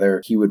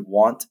together. He would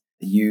want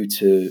you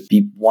to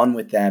be one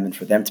with them and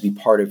for them to be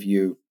part of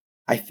you.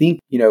 I think,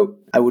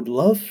 I would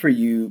love for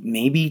you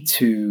maybe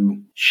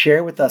to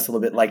share with us a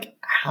little bit, like,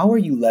 how are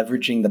you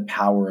leveraging the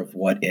power of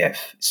what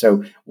if?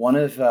 So one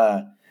of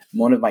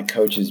my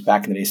coaches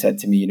back in the day said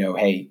to me,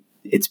 hey,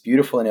 it's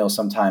beautiful, Anil,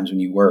 sometimes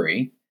when you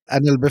worry.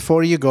 Anil,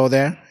 before you go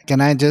there,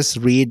 can I just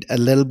read a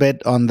little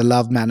bit on the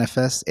Love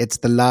Manifest? It's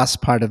the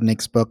last part of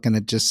Nick's book, and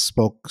it just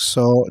spoke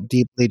so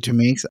deeply to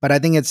me. But I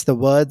think the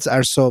words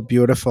are so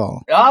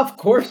beautiful. Of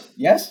course,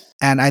 yes.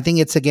 And I think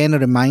it's again a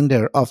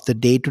reminder of the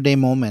day-to-day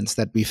moments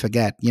that we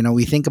forget.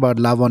 We think about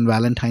love on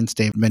Valentine's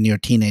Day when you're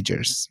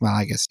teenagers. Well,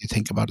 I guess you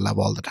think about love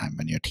all the time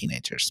when you're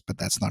teenagers, but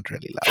that's not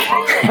really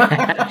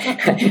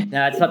love.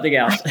 No, it's something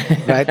else.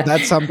 Right?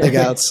 That's something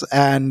else.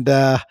 And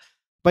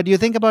but you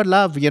think about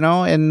love,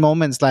 in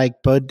moments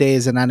like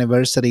birthdays and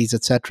anniversaries,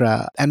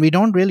 etc. And we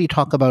don't really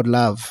talk about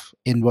love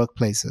in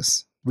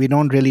workplaces. We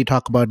don't really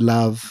talk about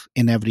love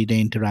in everyday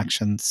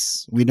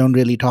interactions. We don't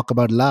really talk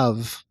about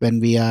love when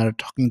we are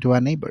talking to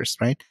our neighbors,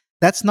 right?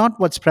 That's not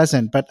what's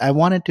present. But I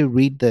wanted to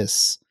read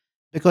this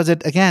because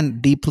it, again,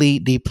 deeply,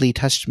 deeply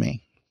touched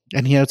me.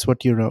 And here's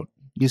what you wrote.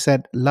 You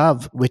said,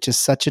 love, which is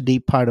such a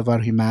deep part of our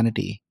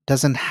humanity,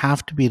 doesn't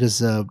have to be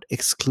reserved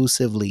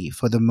exclusively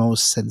for the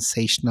most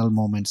sensational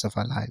moments of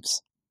our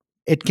lives.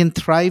 It can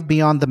thrive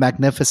beyond the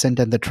magnificent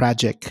and the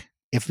tragic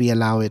if we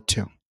allow it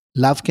to.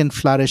 Love can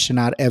flourish in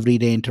our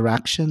everyday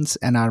interactions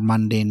and our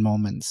mundane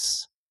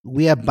moments.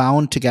 We are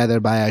bound together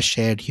by our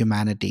shared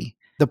humanity.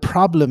 The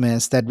problem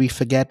is that we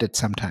forget it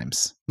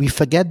sometimes. We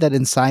forget that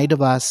inside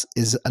of us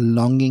is a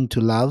longing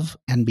to love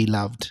and be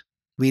loved.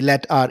 We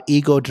let our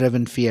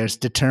ego-driven fears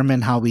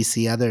determine how we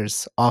see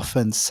others,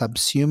 often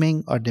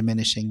subsuming or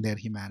diminishing their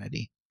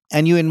humanity.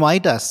 And you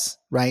invite us,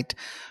 right,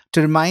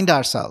 to remind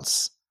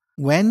ourselves,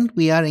 when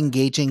we are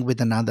engaging with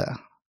another,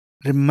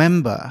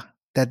 remember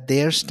that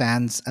there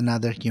stands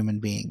another human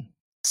being,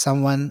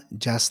 someone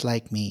just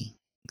like me,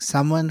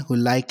 someone who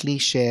likely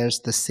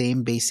shares the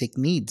same basic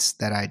needs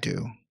that I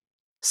do,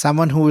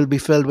 someone who will be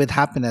filled with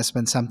happiness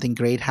when something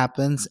great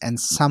happens, and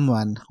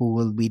someone who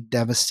will be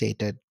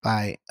devastated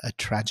by a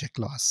tragic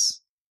loss.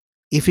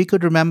 If we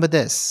could remember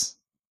this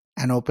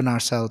and open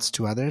ourselves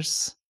to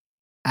others,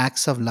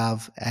 acts of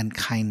love and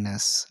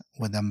kindness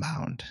would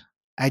abound.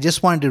 I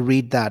just wanted to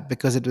read that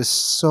because it was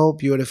so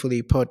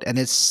beautifully put. And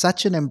it's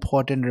such an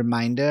important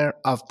reminder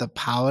of the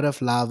power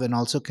of love and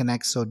also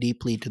connects so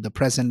deeply to the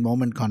present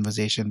moment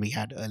conversation we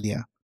had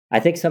earlier. I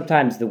think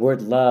sometimes the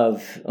word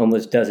love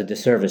almost does a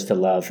disservice to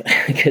love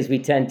because we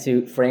tend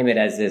to frame it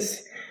as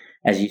this,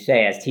 as you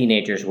say, as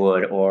teenagers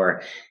would,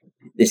 or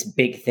this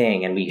big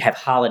thing, and we have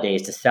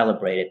holidays to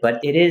celebrate it.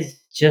 But it is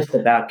just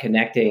about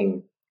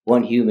connecting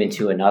one human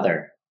to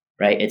another,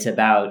 right? It's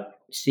about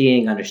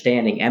seeing,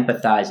 understanding,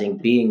 empathizing,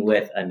 being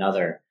with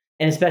another.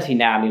 And especially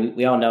now, I mean,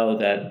 we all know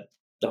that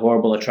the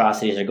horrible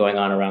atrocities are going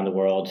on around the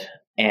world.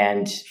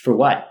 And for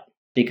what?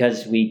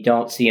 Because we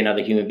don't see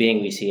another human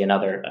being, we just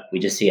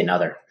see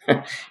another,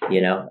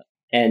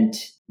 and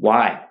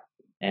why?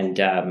 And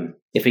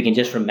if we can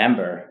just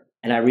remember,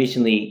 and I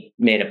recently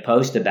made a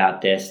post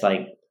about this,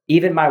 like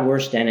even my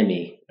worst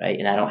enemy, right?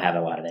 And I don't have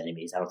a lot of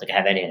enemies. I don't think I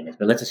have any enemies,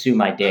 but let's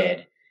assume I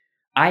did.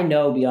 I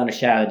know beyond a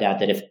shadow of doubt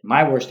that if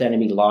my worst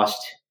enemy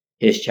lost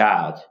his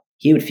child,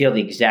 he would feel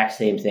the exact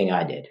same thing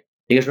I did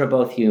because we're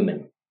both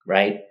human,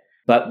 right?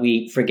 But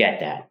we forget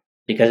that.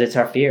 Because it's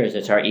our fears,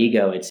 it's our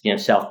ego, it's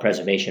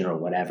self-preservation or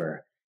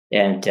whatever.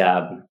 And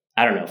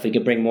I don't know, if we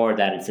could bring more of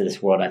that into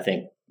this world, I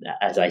think,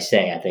 as I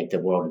say, I think the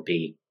world would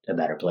be a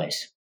better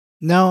place.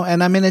 No,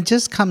 and I mean, it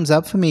just comes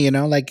up for me,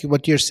 like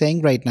what you're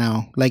saying right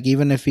now. Like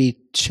even if we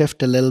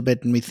shift a little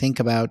bit and we think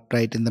about,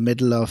 right, in the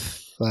middle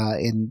of,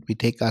 we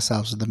take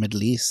ourselves to the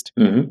Middle East,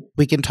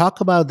 we can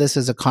talk about this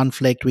as a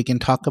conflict. We can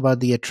talk about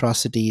the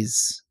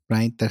atrocities,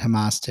 right, that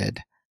Hamas did.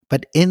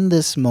 But in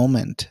this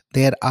moment,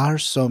 there are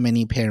so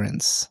many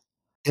parents.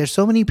 There's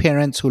so many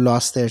parents who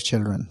lost their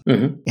children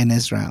in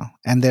Israel.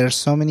 And there are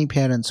so many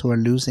parents who are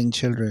losing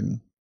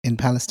children in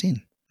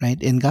Palestine,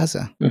 right? In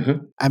Gaza.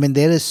 I mean,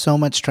 there is so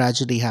much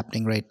tragedy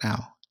happening right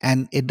now.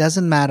 And it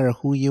doesn't matter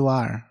who you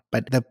are,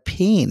 but the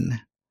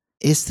pain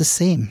is the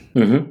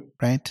same,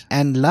 right?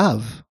 And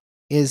love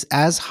is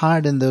as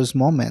hard in those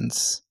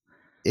moments,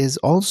 is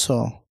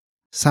also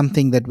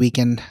something that we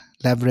can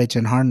leverage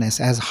and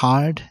harness. As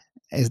hard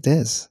as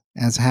this,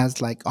 as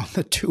has like on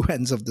the two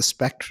ends of the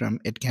spectrum,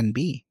 it can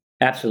be.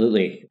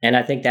 Absolutely. And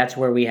I think that's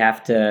where we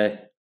have to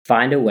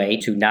find a way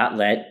to not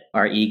let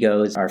our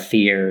egos, our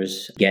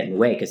fears get in the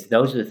way, because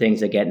those are the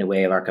things that get in the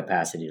way of our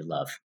capacity to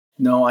love.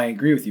 No, I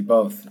agree with you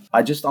both.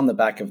 I just on the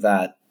back of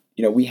that,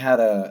 we had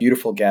a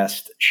beautiful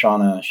guest,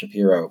 Shauna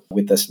Shapiro,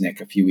 with us,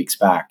 Nick, a few weeks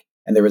back.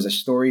 And there was a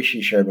story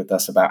she shared with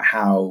us about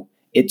how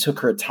it took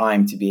her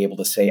time to be able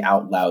to say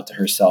out loud to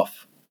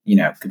herself,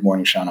 good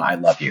morning, Shauna, I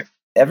love you.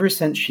 Ever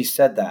since she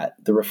said that,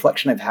 the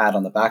reflection I've had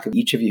on the back of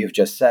each of you have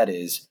just said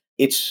is,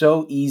 it's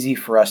so easy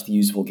for us to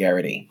use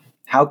vulgarity.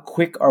 How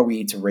quick are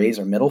we to raise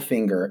our middle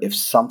finger if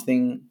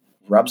something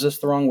rubs us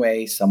the wrong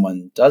way,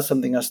 someone does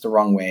something us the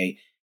wrong way?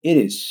 It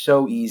is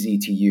so easy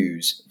to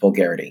use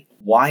vulgarity.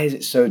 Why is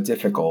it so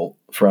difficult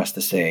for us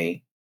to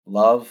say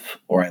love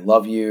or I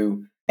love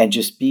you and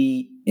just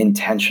be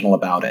intentional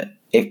about it?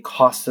 It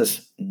costs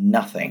us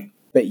nothing.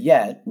 But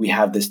yet we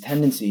have this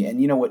tendency,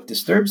 and what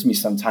disturbs me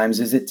sometimes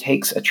is it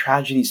takes a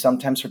tragedy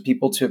sometimes for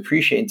people to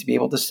appreciate and to be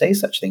able to say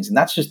such things. And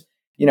that's just,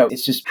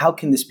 it's just, how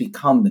can this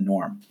become the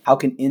norm? How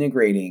can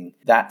integrating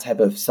that type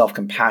of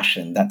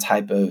self-compassion, that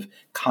type of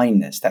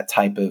kindness, that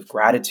type of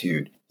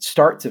gratitude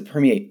start to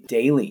permeate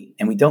daily?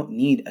 And we don't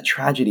need a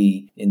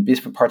tragedy in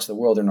different parts of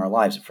the world in our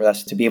lives for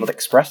us to be able to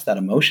express that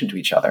emotion to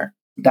each other.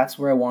 That's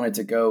where I wanted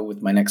to go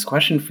with my next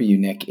question for you,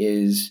 Nick,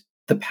 is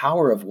the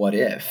power of what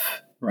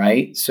if,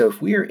 right? So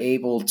if we are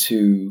able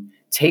to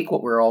take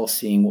what we're all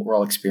seeing, what we're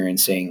all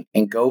experiencing,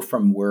 and go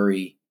from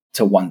worry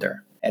to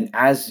wonder. And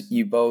as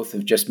you both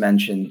have just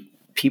mentioned,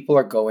 people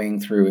are going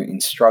through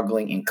and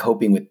struggling and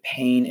coping with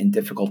pain and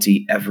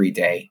difficulty every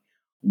day.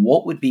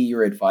 What would be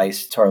your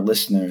advice to our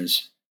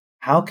listeners?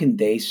 How can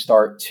they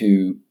start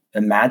to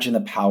imagine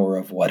the power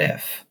of what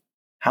if?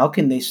 How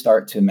can they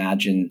start to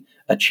imagine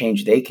a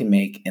change they can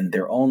make in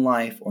their own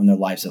life or in the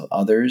lives of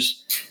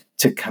others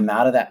to come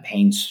out of that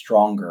pain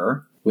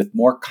stronger with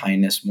more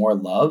kindness, more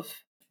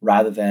love,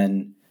 rather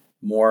than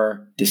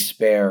more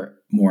despair,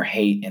 more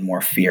hate, and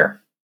more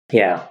fear?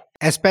 Yeah.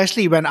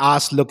 Especially when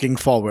asked looking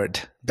forward,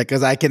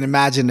 because I can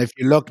imagine if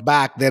you look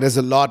back, there is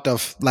a lot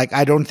of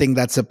I don't think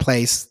that's a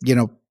place,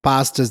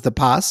 past is the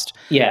past.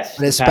 Yes.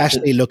 But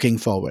especially looking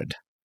forward.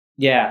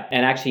 Yeah.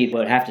 And actually,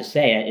 what I have to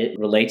say, it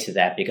relates to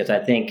that because I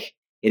think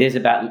it is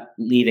about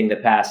leaving the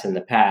past in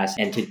the past.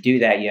 And to do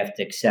that, you have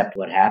to accept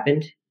what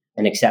happened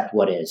and accept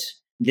what is.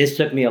 This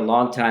took me a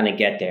long time to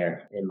get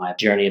there in my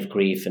journey of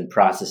grief and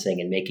processing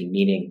and making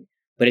meaning.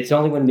 But it's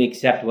only when we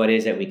accept what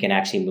is that we can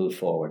actually move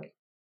forward.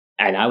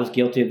 And I was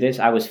guilty of this.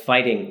 I was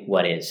fighting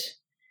what is.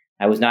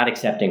 I was not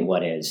accepting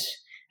what is.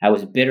 I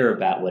was bitter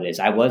about what is.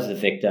 I was the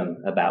victim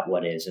about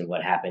what is and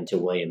what happened to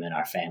William and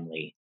our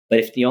family. But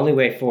if the only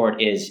way forward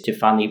is to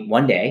finally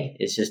one day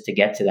is just to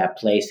get to that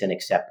place and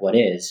accept what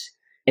is,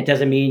 it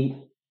doesn't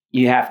mean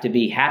you have to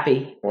be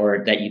happy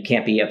or that you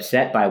can't be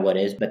upset by what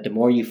is. But the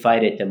more you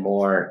fight it, the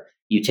more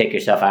you take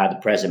yourself out of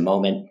the present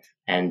moment.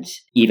 And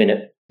even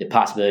the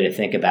possibility to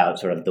think about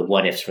sort of the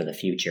what ifs for the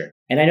future.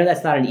 And I know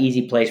that's not an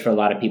easy place for a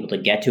lot of people to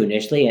get to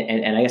initially.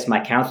 And I guess my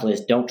counsel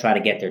is don't try to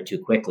get there too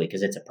quickly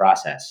because it's a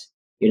process.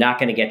 You're not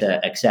going to get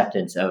the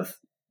acceptance of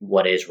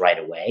what is right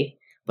away.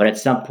 But at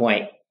some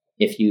point,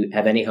 if you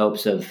have any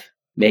hopes of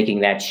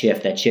making that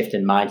shift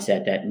in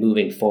mindset, that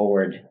moving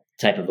forward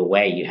type of a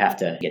way, you have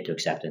to get to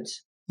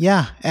acceptance.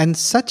 Yeah. And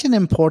such an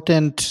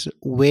important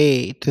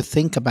way to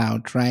think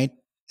about, right?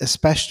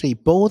 Especially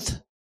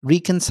both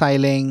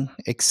reconciling,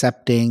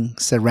 accepting,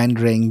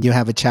 surrendering. You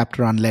have a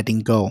chapter on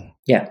letting go.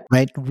 Yeah.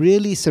 Right?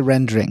 Really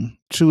surrendering,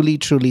 truly,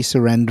 truly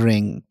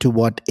surrendering to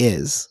what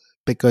is,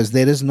 because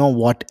there is no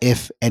what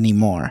if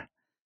anymore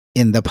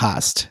in the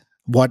past.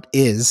 What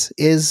is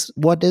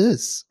what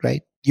is,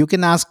 right? You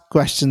can ask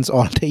questions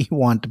all day you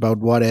want about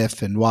what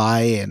if and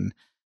why,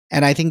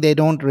 and I think they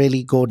don't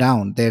really go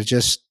down.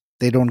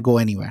 They don't go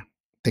anywhere.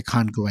 They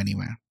can't go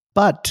anywhere.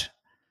 But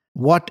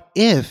what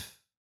if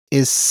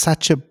is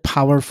such a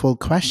powerful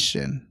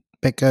question,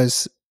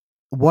 because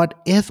what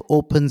if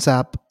opens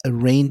up a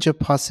range of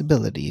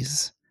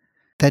possibilities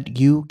that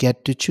you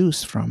get to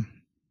choose from.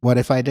 What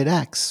if I did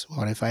X?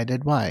 What if I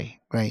did Y?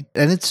 Right?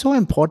 And it's so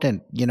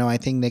important, I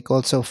think, Nick,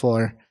 also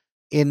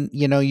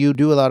you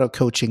do a lot of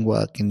coaching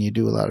work and you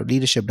do a lot of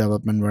leadership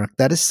development work.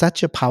 That is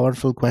such a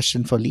powerful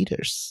question for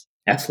leaders.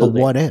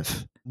 Absolutely. What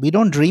if? We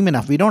don't dream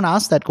enough. We don't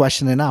ask that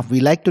question enough.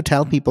 We like to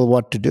tell people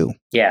what to do.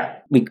 Yeah.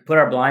 We put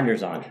our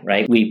blinders on,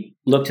 right? We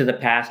look to the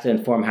past to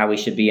inform how we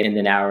should be in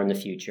the now or in the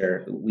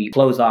future. We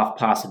close off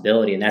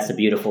possibility. And that's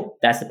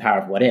the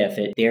power of what if.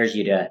 It dares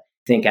you to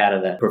think out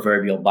of the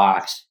proverbial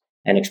box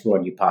and explore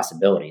new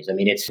possibilities. I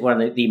mean, it's one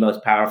of the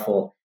most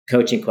powerful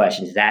coaching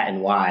questions. That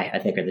and why, I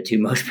think, are the two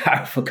most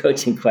powerful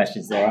coaching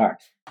questions there are.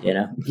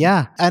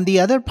 Yeah. And the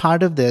other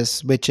part of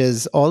this, which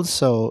is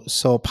also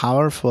so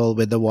powerful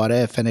with the what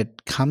if, and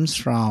it comes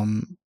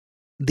from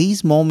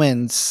these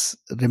moments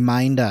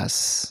remind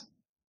us,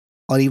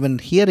 or even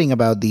hearing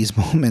about these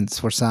moments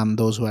for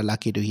those who are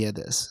lucky to hear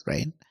this,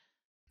 right?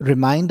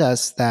 Remind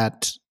us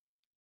that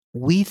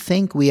we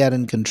think we are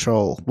in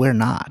control. We're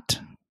not.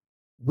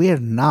 We're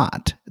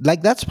not.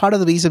 Like, that's part of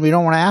the reason we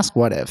don't want to ask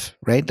what if,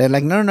 right? They're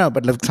like, no,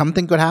 but like,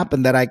 something could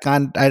happen that I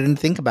didn't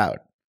think about.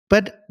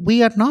 But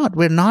we are not.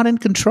 We're not in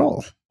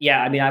control.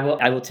 Yeah, I mean,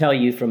 I will tell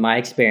you from my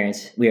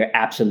experience, we are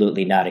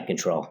absolutely not in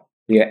control.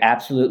 We are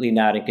absolutely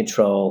not in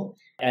control.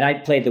 And I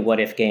played the what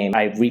if game.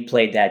 I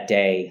replayed that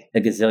day a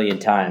gazillion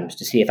times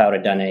to see if I would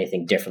have done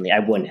anything differently. I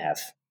wouldn't have.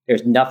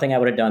 There's nothing I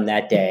would have done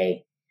that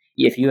day.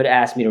 If you had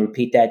asked me to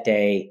repeat that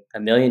day a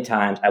million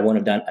times, I wouldn't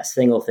have done a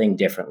single thing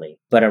differently.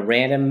 But a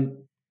random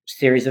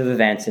series of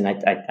events, and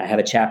I have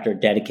a chapter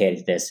dedicated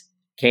to this,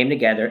 came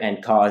together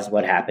and caused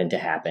what happened to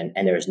happen.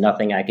 And there was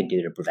nothing I could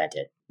do to prevent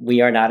it.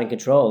 We are not in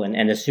control.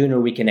 And the sooner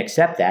we can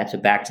accept that, so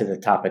back to the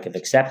topic of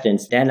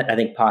acceptance, then I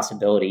think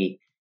possibility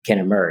can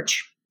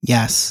emerge.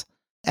 Yes.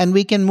 And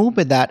we can move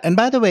with that. And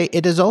by the way,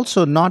 it is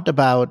also not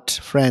about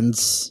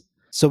friends.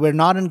 So we're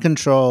not in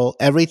control.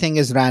 Everything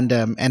is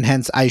random. And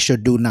hence I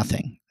should do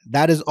nothing.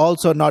 That is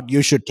also not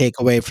you should take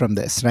away from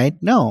this, right?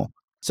 No.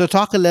 So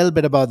talk a little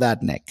bit about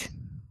that, Nick.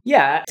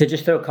 Yeah, to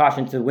just throw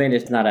caution to the wind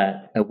is not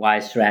a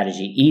wise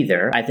strategy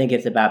either. I think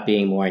it's about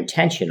being more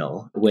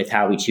intentional with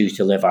how we choose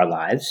to live our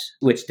lives,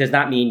 which does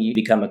not mean you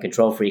become a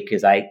control freak,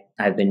 because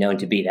I've been known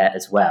to be that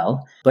as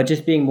well. But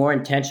just being more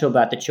intentional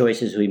about the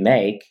choices we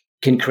make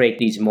can create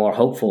these more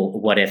hopeful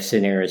what-if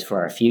scenarios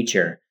for our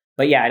future.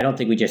 But yeah, I don't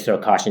think we just throw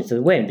caution to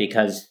the wind,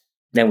 because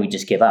then we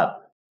just give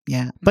up.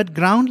 Yeah, but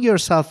ground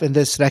yourself in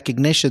this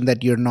recognition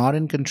that you're not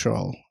in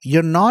control.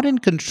 You're not in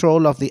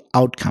control of the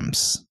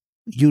outcomes.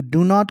 You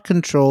do not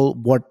control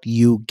what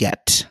you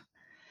get.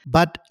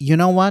 But you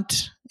know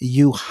what?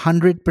 You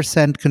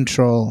 100%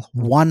 control,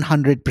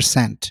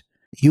 100%.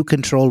 You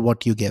control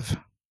what you give.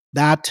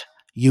 That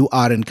you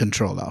are in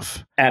control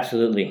of.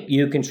 Absolutely.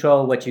 You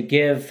control what you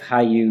give, how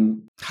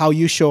you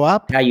show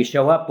up,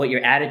 what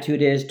your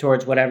attitude is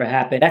towards whatever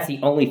happened. That's the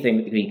only thing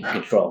that we can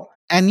control.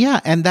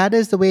 And that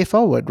is the way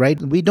forward, right?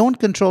 We don't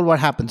control what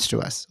happens to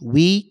us.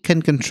 We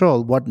can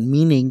control what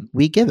meaning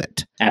we give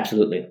it.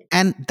 Absolutely.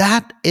 And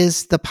that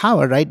is the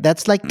power, right?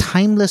 That's like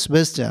timeless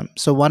wisdom.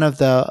 So one of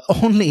the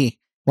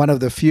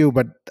few,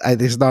 but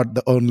it's not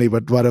the only,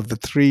 but one of the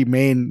three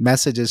main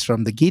messages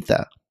from the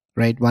Gita,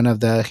 right? One of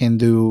the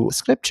Hindu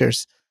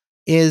scriptures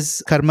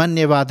is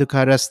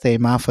karmanyavadukaraste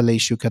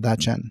mafaleshu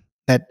kadachan,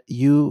 that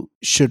you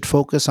should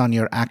focus on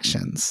your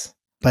actions,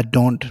 but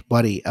don't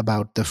worry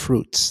about the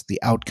fruits, the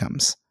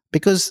outcomes,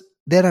 because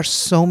there are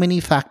so many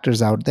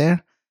factors out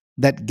there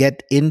that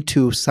get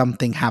into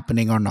something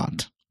happening or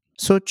not.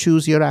 So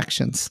choose your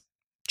actions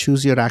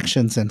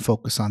and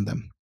focus on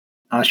them.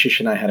 Ashish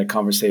and I had a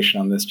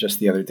conversation on this just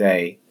the other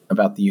day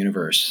about the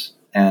universe.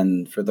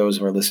 And for those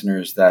of our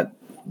listeners that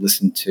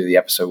listened to the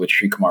episode with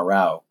Sri Kumar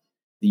Rao,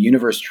 the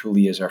universe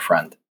truly is our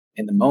friend.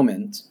 In the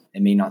moment,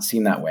 it may not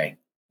seem that way.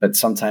 But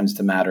sometimes it's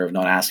a matter of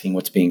not asking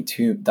what's being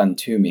done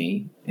to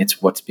me.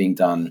 It's what's being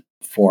done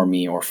for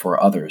me or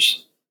for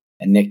others.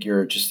 And Nick,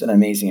 you're just an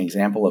amazing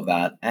example of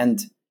that.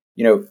 And,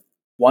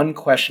 one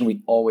question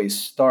we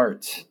always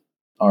start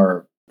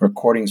our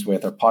recordings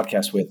with or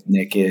podcasts with,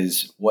 Nick,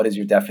 is what is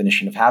your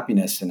definition of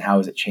happiness and how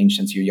has it changed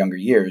since your younger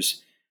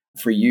years?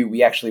 For you,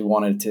 we actually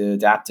wanted to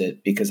adapt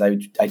it because I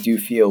do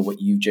feel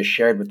what you've just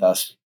shared with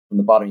us from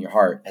the bottom of your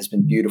heart has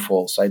been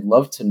beautiful. So I'd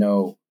love to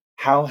know,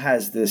 how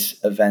has this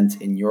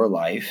event in your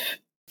life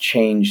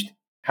changed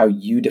how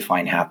you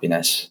define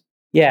happiness?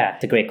 Yeah,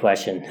 it's a great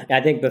question.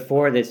 I think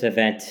before this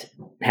event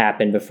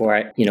happened,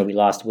 before we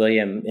lost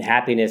William,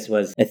 happiness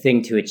was a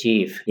thing to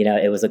achieve.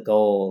 It was a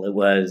goal. It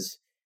was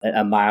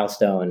a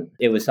milestone.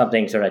 It was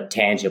something sort of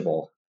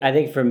tangible. I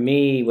think for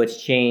me,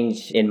 what's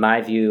changed in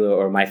my view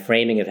or my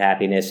framing of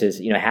happiness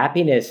is,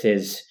 happiness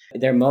is,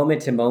 they're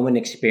moment to moment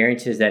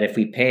experiences that if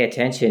we pay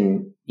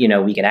attention,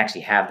 we can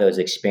actually have those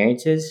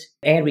experiences,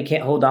 and we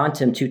can't hold on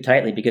to them too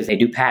tightly because they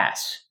do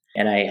pass.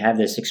 And I have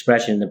this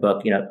expression in the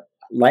book,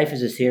 life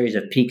is a series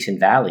of peaks and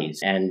valleys.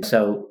 And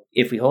so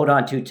if we hold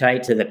on too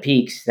tight to the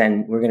peaks,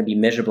 then we're going to be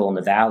miserable in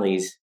the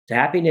valleys. So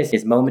happiness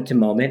is moment to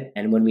moment.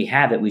 And when we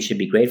have it, we should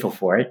be grateful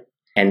for it.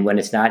 And when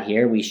it's not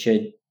here, we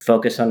should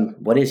focus on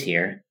what is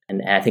here.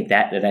 And I think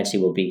that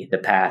eventually will be the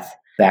path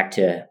back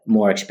to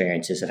more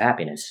experiences of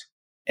happiness.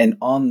 And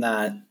on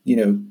that,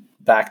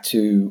 back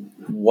to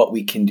what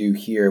we can do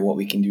here, what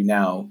we can do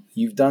now,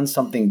 you've done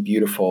something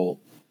beautiful.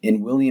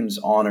 In William's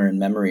honor and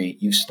memory,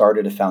 you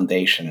started a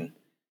foundation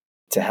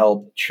to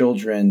help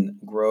children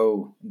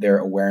grow their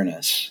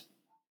awareness.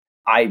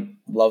 I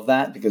love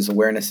that because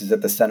awareness is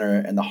at the center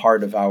and the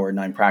heart of our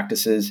 9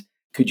 practices.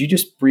 Could you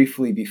just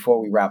briefly,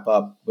 before we wrap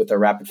up with our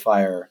rapid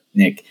fire,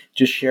 Nick,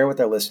 just share with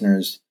our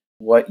listeners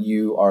what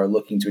you are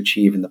looking to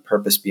achieve and the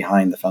purpose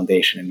behind the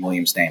foundation in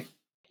William's name?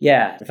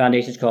 Yeah, the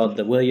foundation is called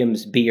the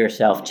Williams Be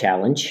Yourself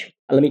Challenge.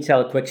 Let me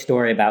tell a quick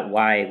story about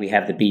why we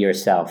have the Be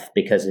Yourself,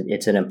 because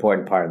it's an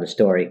important part of the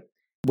story.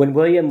 When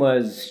William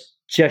was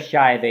just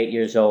shy of 8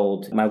 years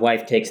old, my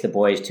wife takes the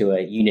boys to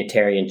a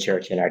Unitarian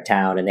church in our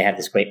town, and they have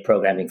this great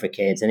programming for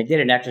kids. And they did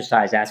an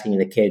exercise asking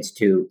the kids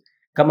to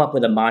come up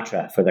with a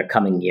mantra for their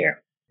coming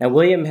year. Now,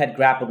 William had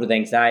grappled with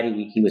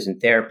anxiety. He was in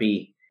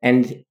therapy,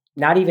 and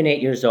not even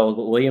 8 years old,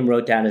 what William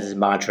wrote down as his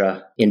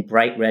mantra in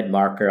bright red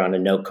marker on a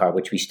note card,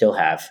 which we still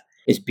have,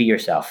 is be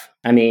yourself.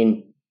 I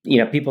mean,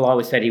 people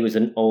always said he was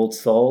an old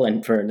soul,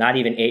 and for not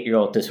even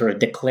 8-year-old to sort of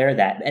declare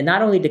that, and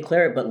not only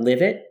declare it, but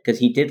live it, because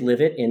he did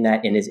live it in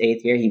his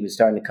 8th year. He was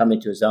starting to come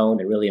into his own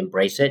and really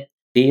embrace it.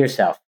 Be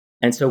yourself.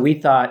 And so we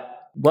thought,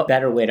 what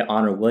better way to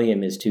honor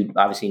William is to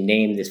obviously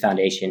name this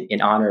foundation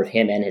in honor of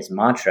him and his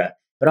mantra,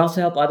 but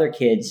also help other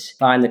kids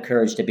find the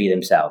courage to be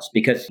themselves.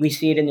 Because we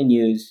see it in the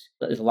news.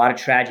 There's a lot of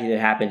tragedy that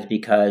happens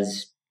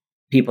because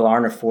people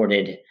aren't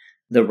afforded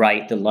the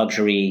right, the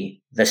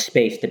luxury, the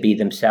space to be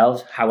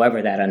themselves,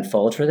 however that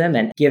unfolds for them.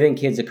 And giving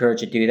kids the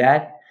courage to do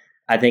that,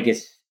 I think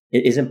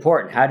is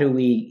important. How do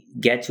we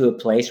get to a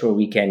place where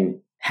we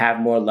can have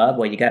more love?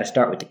 Well, you got to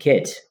start with the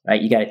kids,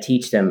 right? You got to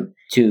teach them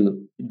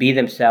to be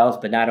themselves,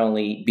 but not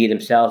only be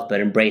themselves, but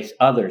embrace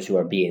others who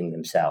are being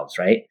themselves,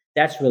 right?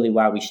 That's really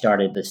why we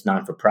started this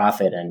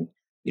non-for-profit. And,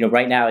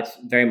 right now it's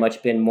very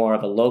much been more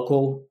of a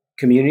local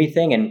community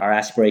thing. And our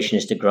aspiration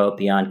is to grow it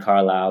beyond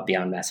Carlisle,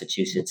 beyond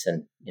Massachusetts,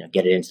 and,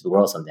 get it into the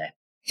world someday.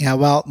 Yeah,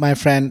 well, my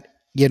friend,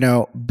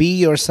 be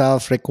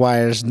yourself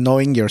requires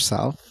knowing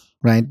yourself,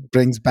 right?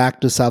 Brings back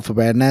to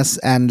self-awareness.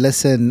 And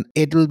listen,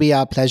 it will be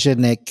our pleasure,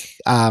 Nick,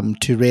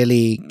 to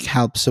really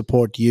help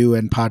support you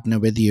and partner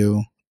with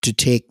you to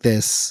take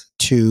this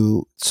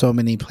to so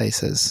many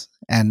places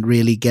and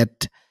really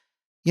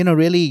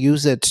really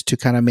use it to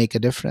kind of make a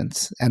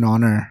difference and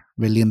honor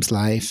William's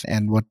life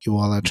and what you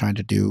all are trying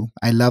to do.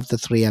 I love the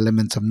 3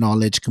 elements of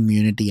knowledge,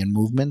 community, and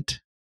movement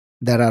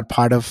that are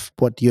part of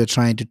what you're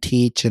trying to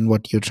teach and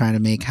what you're trying to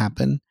make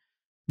happen.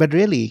 But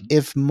really,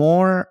 if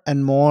more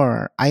and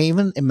more, I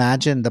even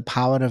imagine the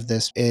power of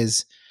this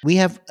is we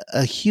have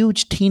a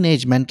huge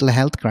teenage mental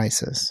health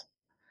crisis.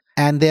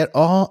 And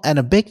and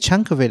a big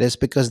chunk of it is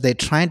because they're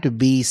trying to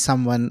be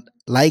someone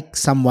like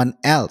someone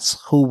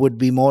else who would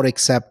be more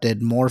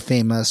accepted, more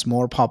famous,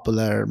 more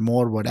popular,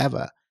 more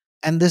whatever.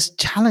 And this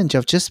challenge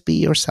of just be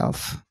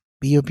yourself,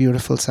 be your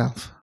beautiful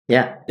self.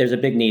 Yeah, there's a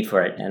big need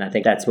for it. And I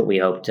think that's what we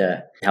hope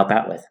to help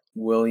out with.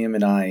 William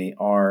and I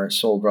are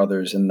soul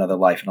brothers in another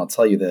life. And I'll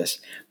tell you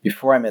this,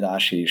 before I met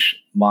Ashish,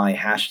 my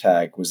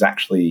hashtag was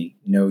actually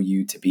know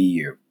you to be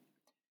you.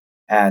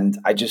 And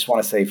I just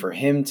want to say for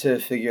him to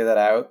figure that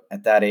out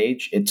at that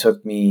age, it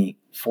took me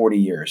 40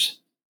 years.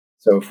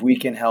 So if we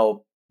can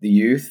help the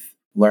youth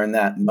learn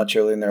that much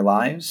earlier in their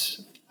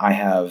lives, I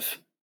have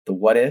the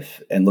what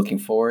if, and looking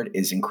forward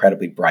is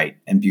incredibly bright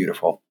and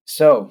beautiful.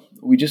 So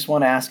we just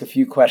want to ask a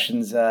few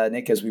questions,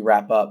 Nick, as we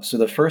wrap up. So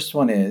the first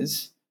one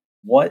is,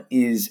 what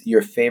is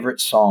your favorite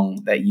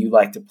song that you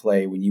like to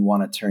play when you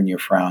want to turn your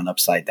frown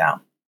upside down?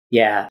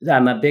 Yeah,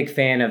 I'm a big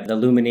fan of the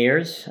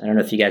Lumineers. I don't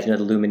know if you guys know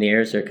the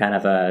Lumineers. They're kind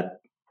of a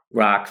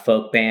rock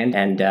folk band.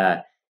 And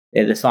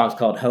the song's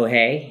called Ho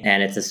Hey.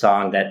 And it's a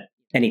song that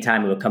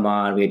anytime it would come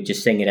on, we'd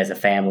just sing it as a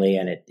family.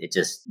 And it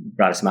just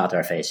brought a smile to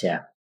our face.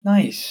 Yeah.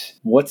 Nice.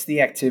 What's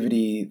the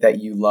activity that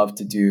you love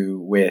to do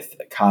with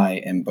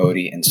Kai and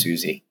Bodhi and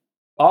Susie?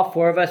 All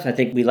four of us, I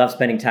think we love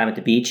spending time at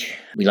the beach.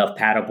 We love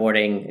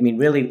paddleboarding. I mean,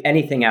 really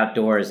anything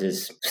outdoors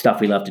is stuff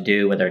we love to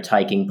do, whether it's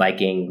hiking,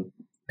 biking,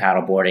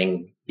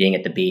 paddleboarding, being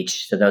at the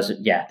beach. So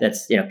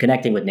that's,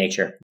 connecting with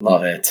nature.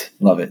 Love it.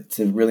 Love it. It's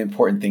a really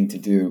important thing to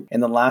do.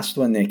 And the last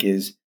one, Nick,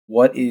 is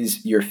what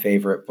is your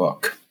favorite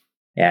book?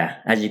 Yeah,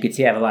 as you can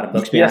see, I have a lot of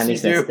books behind me.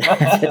 Yes, you do.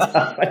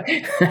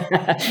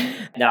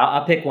 No,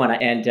 I'll pick one.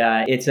 And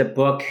it's a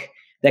book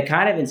that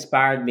kind of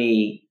inspired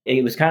me.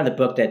 It was kind of the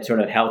book that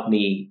sort of helped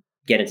me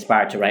get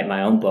inspired to write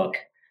my own book.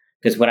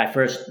 Because when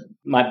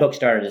my book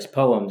started as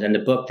poems, and the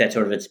book that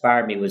sort of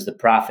inspired me was The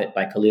Prophet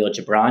by Khalil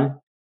Gibran,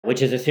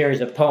 which is a series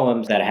of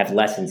poems that have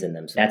lessons in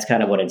them. So that's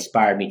kind of what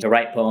inspired me to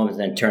write poems and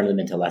then turn them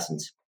into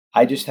lessons.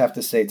 I just have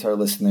to say to our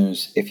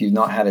listeners, if you've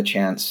not had a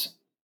chance,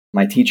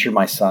 My Teacher,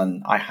 My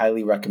Son, I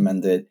highly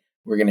recommend it.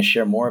 We're going to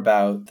share more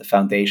about the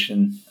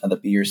foundation of the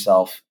Be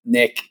Yourself.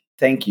 Nick,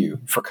 thank you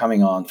for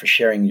coming on, for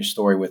sharing your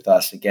story with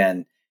us.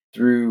 Again,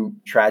 through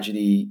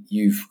tragedy,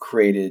 you've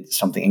created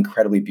something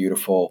incredibly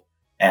beautiful.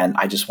 And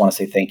I just want to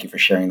say thank you for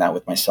sharing that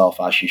with myself,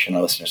 Ashish, and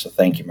our listeners. So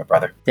thank you, my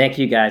brother. Thank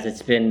you, guys.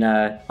 It's been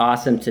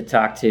awesome to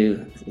talk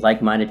to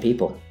like-minded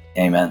people.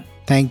 Amen.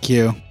 Thank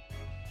you.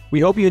 We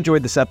hope you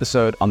enjoyed this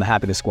episode on the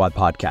Happiness Squad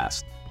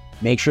podcast.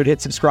 Make sure to hit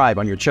subscribe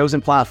on your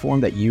chosen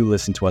platform that you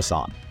listen to us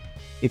on.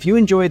 If you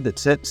enjoyed the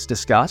tips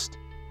discussed,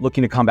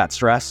 looking to combat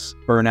stress,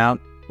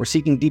 burnout, or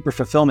seeking deeper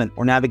fulfillment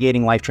or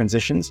navigating life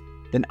transitions,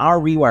 then our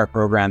Rewire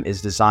program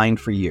is designed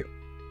for you.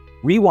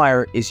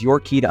 Rewire is your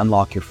key to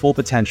unlock your full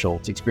potential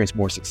to experience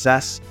more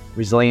success,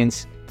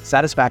 resilience,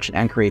 satisfaction,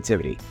 and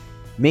creativity.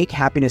 Make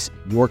happiness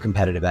your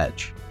competitive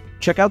edge.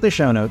 Check out the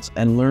show notes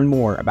and learn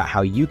more about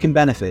how you can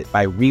benefit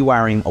by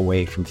rewiring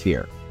away from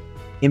fear.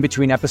 In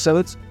between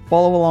episodes,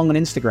 follow along on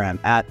Instagram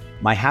at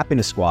My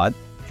Happiness Squad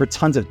for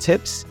tons of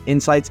tips,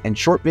 insights, and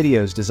short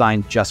videos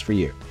designed just for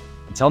you.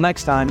 Until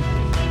next time.